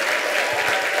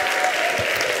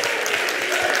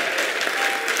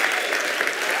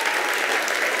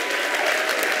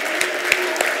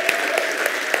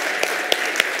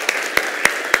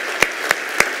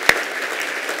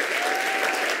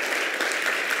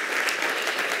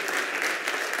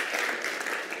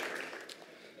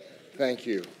 Thank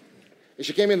you. As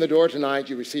you came in the door tonight,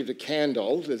 you received a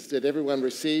candle. Did everyone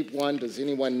receive one? Does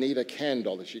anyone need a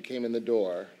candle as you came in the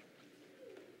door?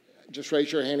 Just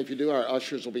raise your hand if you do. Our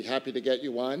ushers will be happy to get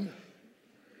you one.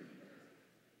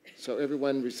 So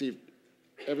everyone received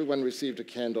a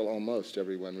candle, almost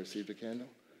everyone received a candle.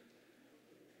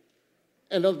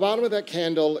 And at the bottom of that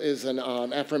candle is an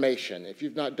affirmation. If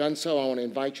you've not done so, I want to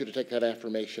invite you to take that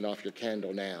affirmation off your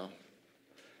candle now.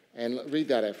 and read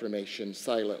that affirmation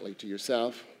silently to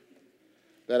yourself.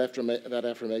 That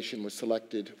affirmation was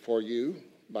selected for you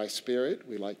by Spirit.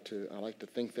 I like to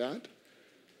think that.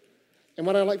 And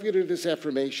what I'd like for you to do this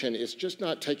affirmation is just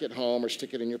not take it home or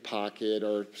stick it in your pocket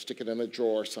or stick it in a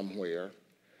drawer somewhere,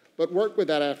 but work with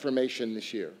that affirmation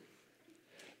this year.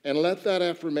 And let that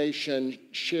affirmation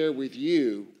share with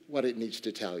you what it needs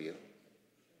to tell you.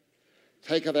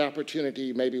 Take the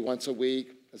opportunity maybe once a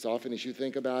week, as often as you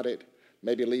think about it.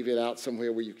 Maybe leave it out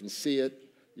somewhere where you can see it,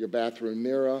 your bathroom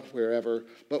mirror, wherever.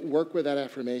 But work with that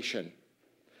affirmation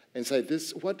and say,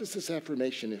 what does this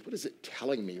affirmation, what is it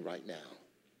telling me right now?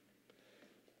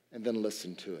 And then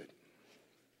listen to it.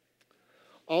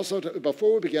 Also,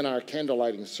 before we begin our candle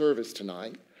lighting service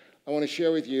tonight, I want to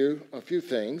share with you a few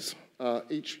things.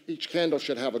 Each candle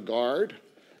should have a guard.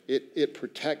 It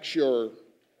protects your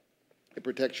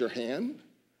hand.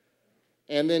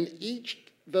 And then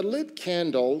the lit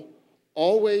candle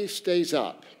always stays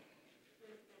up.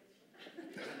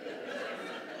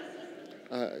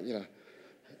 I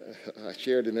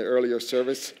shared in the earlier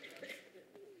service,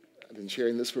 I've been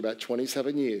sharing this for about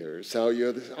 27 years, so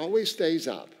this always stays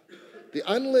up. The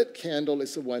unlit candle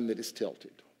is the one that is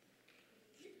tilted.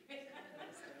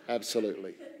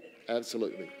 Absolutely.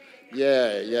 Absolutely.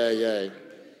 Yay.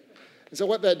 And so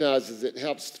what that does is it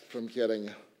helps from getting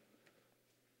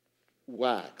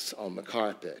wax on the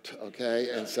carpet,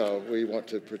 okay? And so we want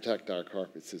to protect our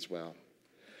carpets as well.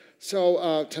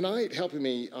 So tonight, helping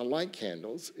me light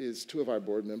candles is two of our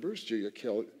board members,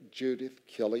 Judith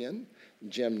Killian,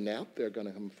 Jim Knapp. They're going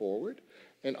to come forward.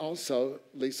 And also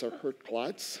Lisa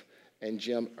Hertklotz and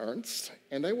Jim Ernst.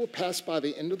 And they will pass by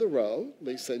the end of the row.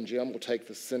 Lisa and Jim will take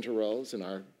the center rows, and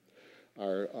our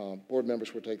board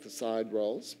members will take the side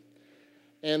rows.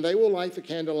 And they will light the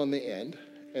candle on the end,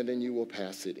 and then you will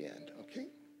pass it in, okay?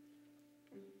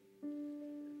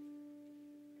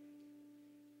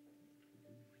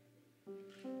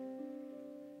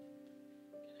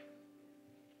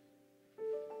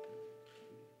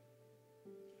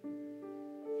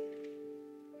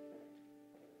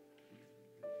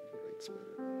 Great Spirit.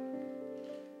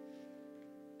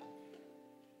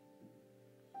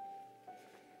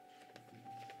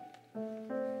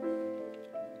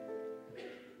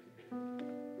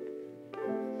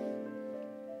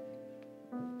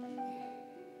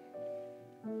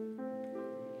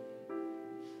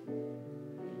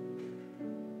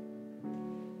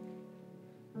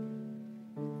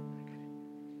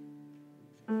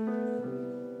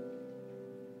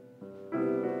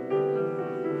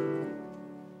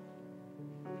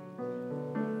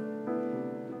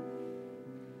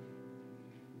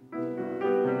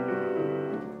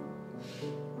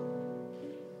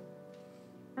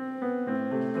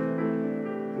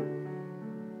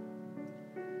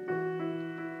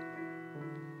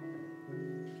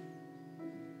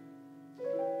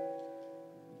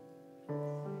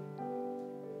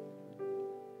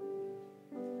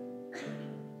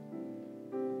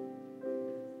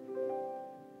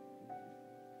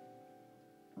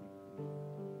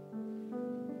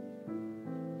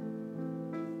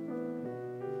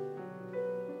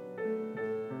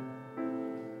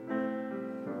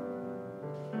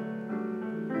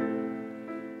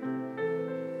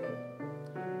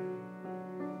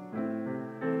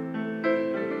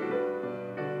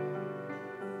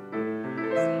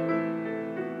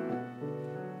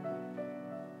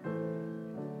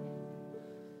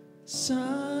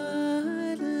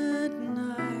 Silent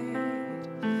night,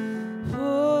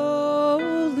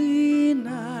 holy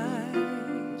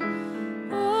night,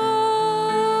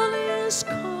 all is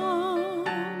calm,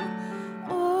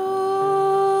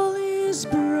 all is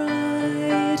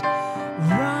bright,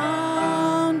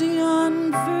 round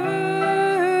yon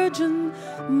virgin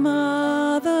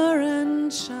mother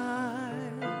and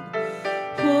child,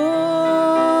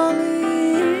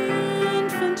 holy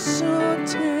infant so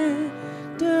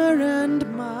tender and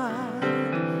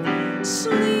mild,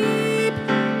 sleep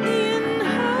in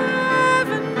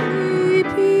heavenly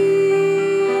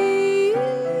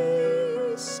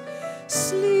peace,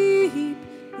 sleep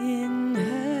in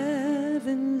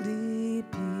heavenly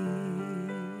peace.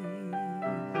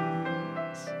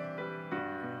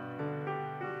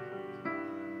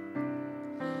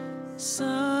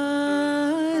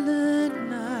 Silent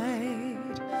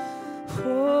night,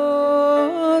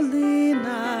 holy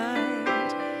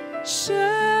night,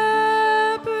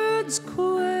 shepherds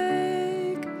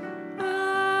quake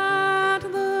at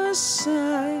the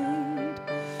sight,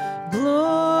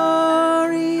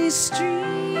 glory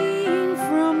stream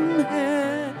from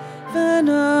heaven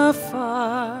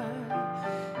afar,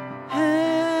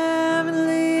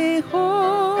 heavenly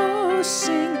hosts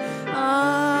sing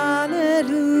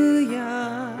Alleluia.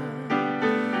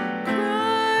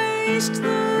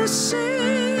 the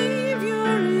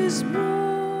Savior is born.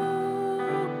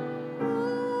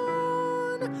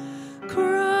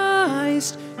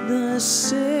 Christ the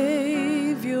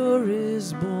Savior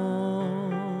is born.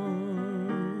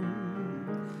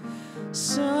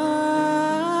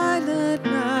 Silent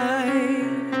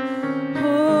night,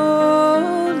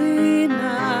 holy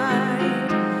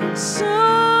night,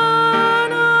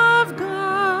 Son of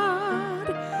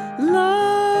God,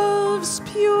 love's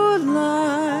pure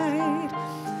light,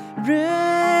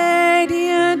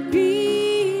 radiant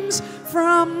beams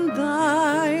from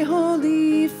thy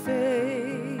holy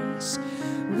face,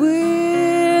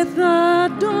 with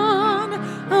the dawn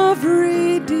of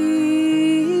redeeming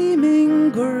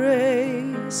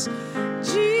grace.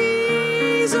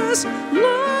 Jesus,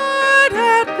 Lord,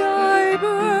 at thy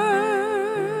birth.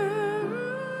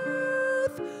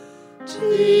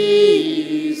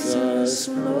 Jesus,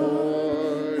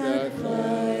 Lord, at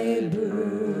thy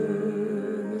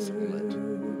birth.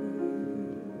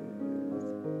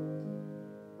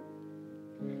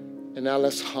 And now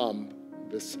let's hum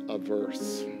this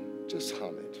verse. Just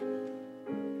hum it.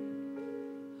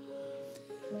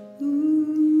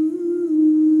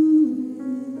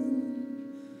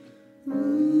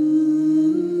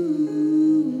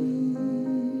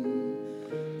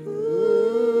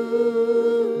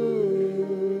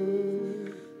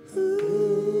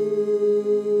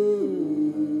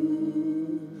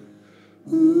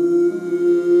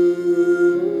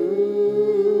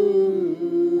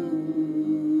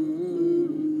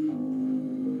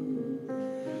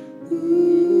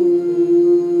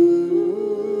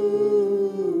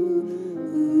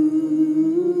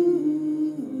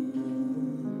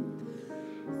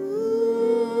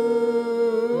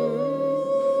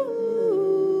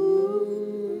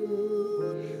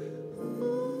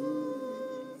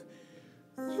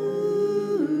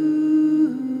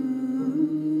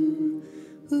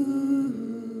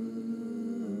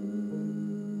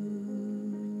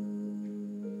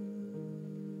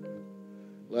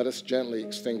 Let us gently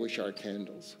extinguish our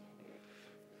candles,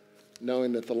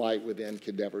 knowing that the light within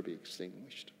can never be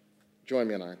extinguished. Join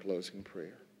me in our closing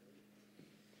prayer.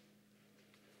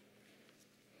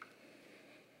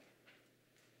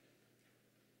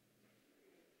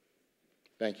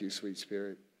 Thank you, sweet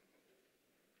Spirit,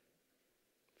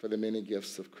 for the many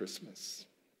gifts of Christmas,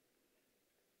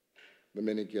 the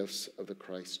many gifts of the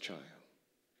Christ child.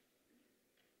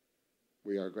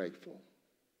 We are grateful.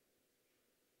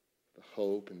 The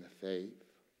hope and the faith,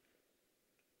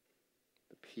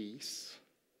 the peace,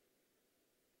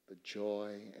 the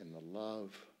joy and the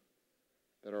love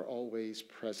that are always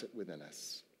present within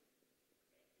us.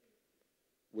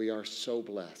 We are so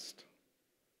blessed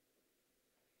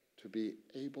to be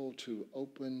able to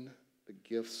open the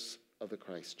gifts of the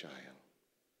Christ child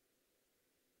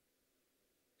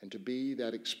and to be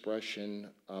that expression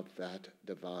of that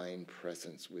divine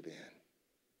presence within.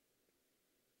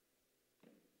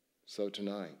 So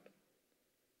tonight,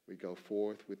 we go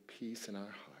forth with peace in our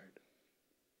heart,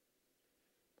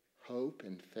 hope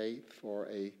and faith for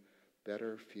a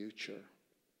better future,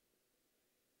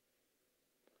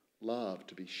 love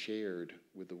to be shared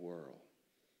with the world,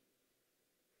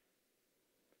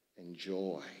 and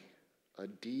joy, a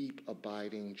deep,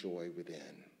 abiding joy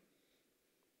within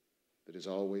that is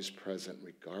always present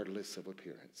regardless of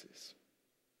appearances.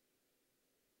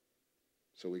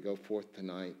 So we go forth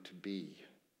tonight to be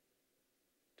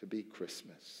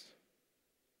Christmas,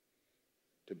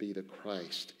 to be the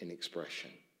Christ in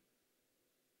expression.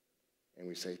 And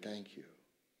we say, thank you.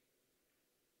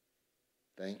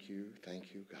 Thank you,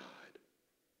 God.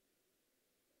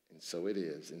 And so it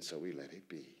is, and so we let it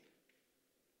be.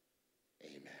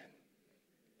 Amen.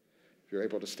 If you're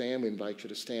able to stand, we invite you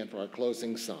to stand for our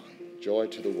closing song, Joy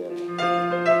to the World.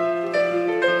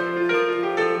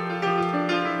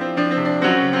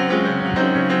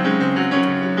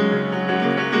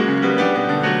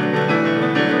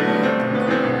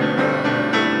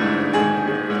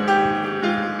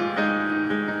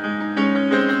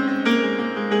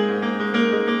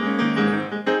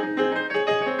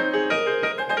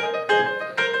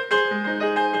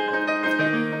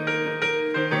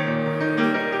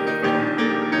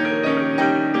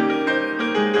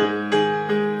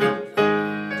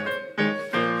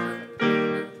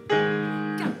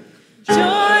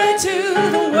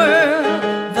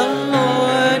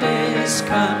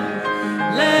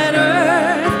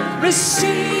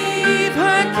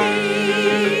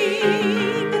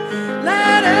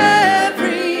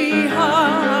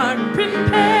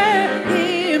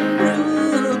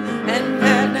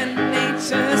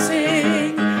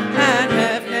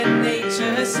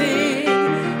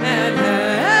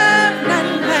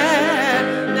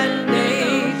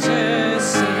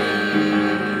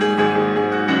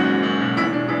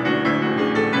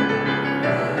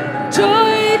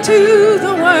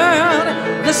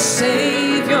 the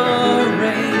Savior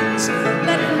reigns.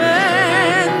 Let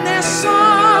men their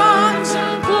songs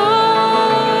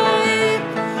employ,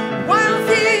 while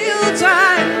fields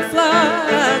and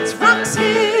floods, rocks,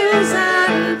 hills,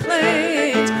 and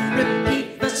plains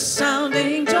repeat the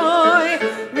sounding joy,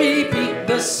 repeat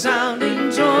the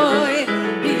sounding joy,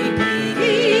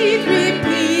 repeat,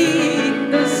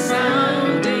 repeat the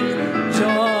sounding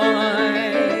joy.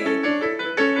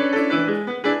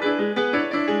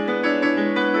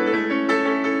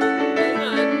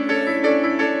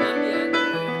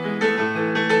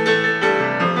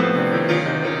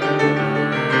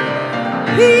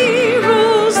 He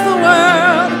rules the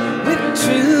world with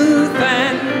truth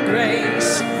and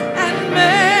grace, and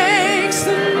makes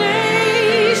the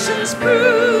nations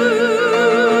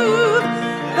prove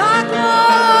the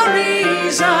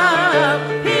glories of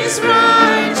his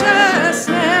righteousness,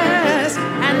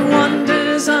 and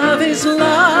wonders of his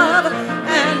love,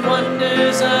 and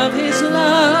wonders of his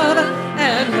love,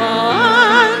 and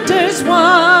wonders,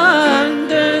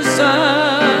 wonders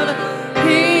of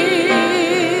his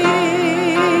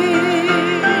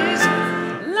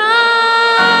love.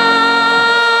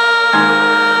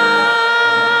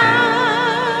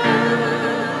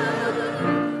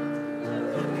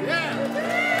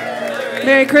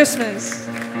 Merry Christmas.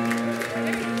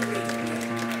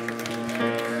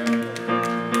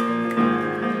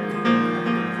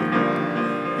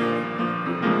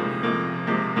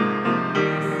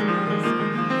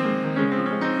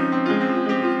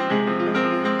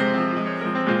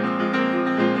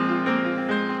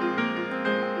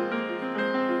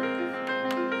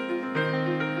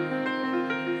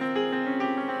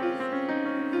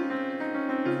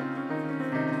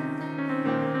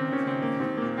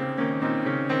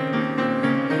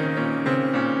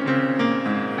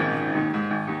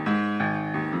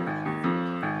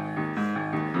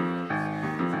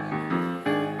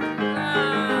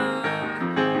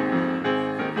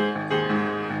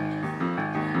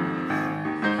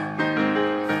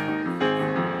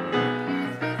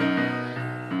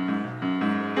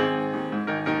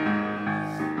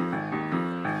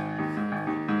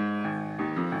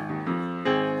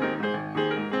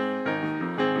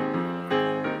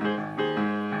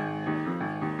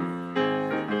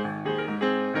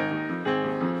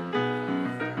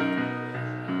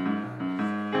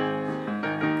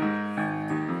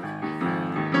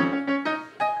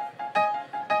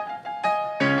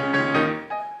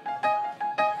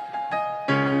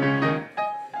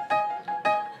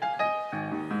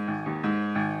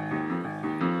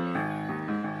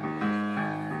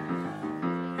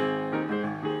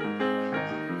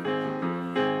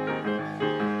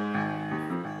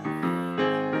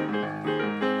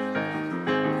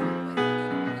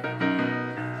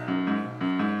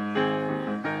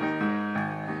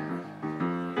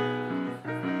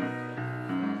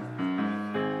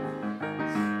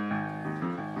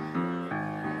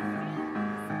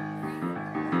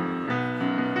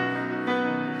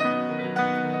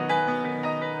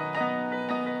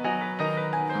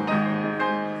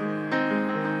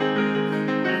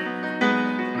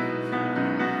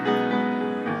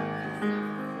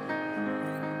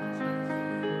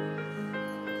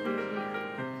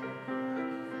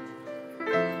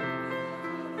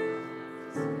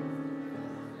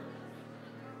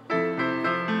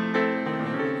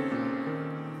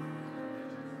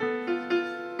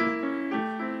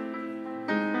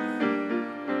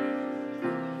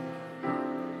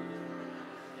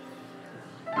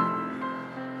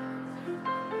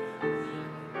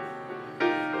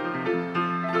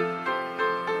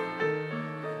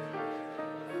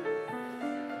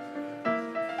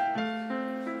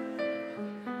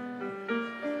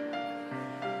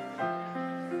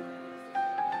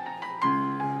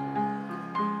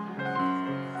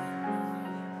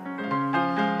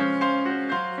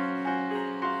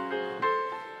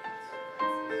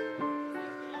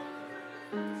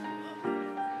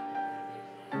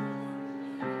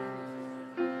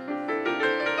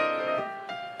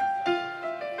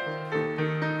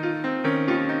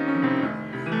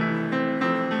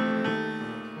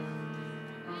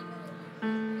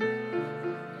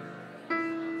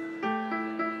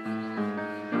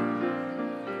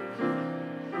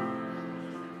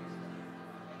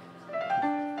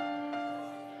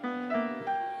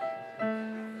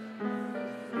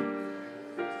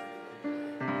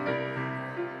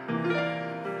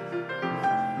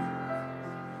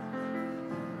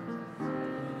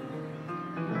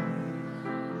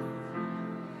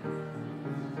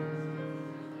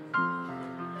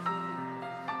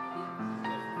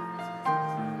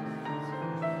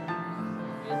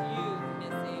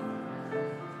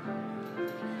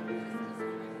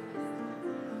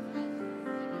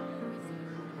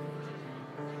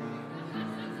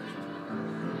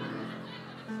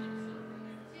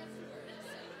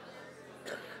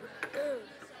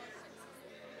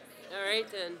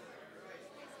 right then.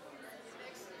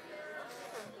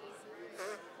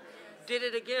 Did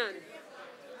it again.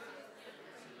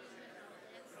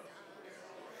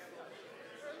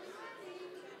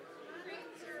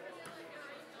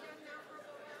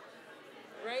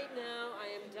 Right now, I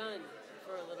am done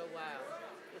for a little while.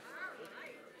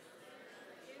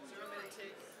 So I'm going to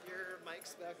take your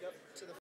mics back up to the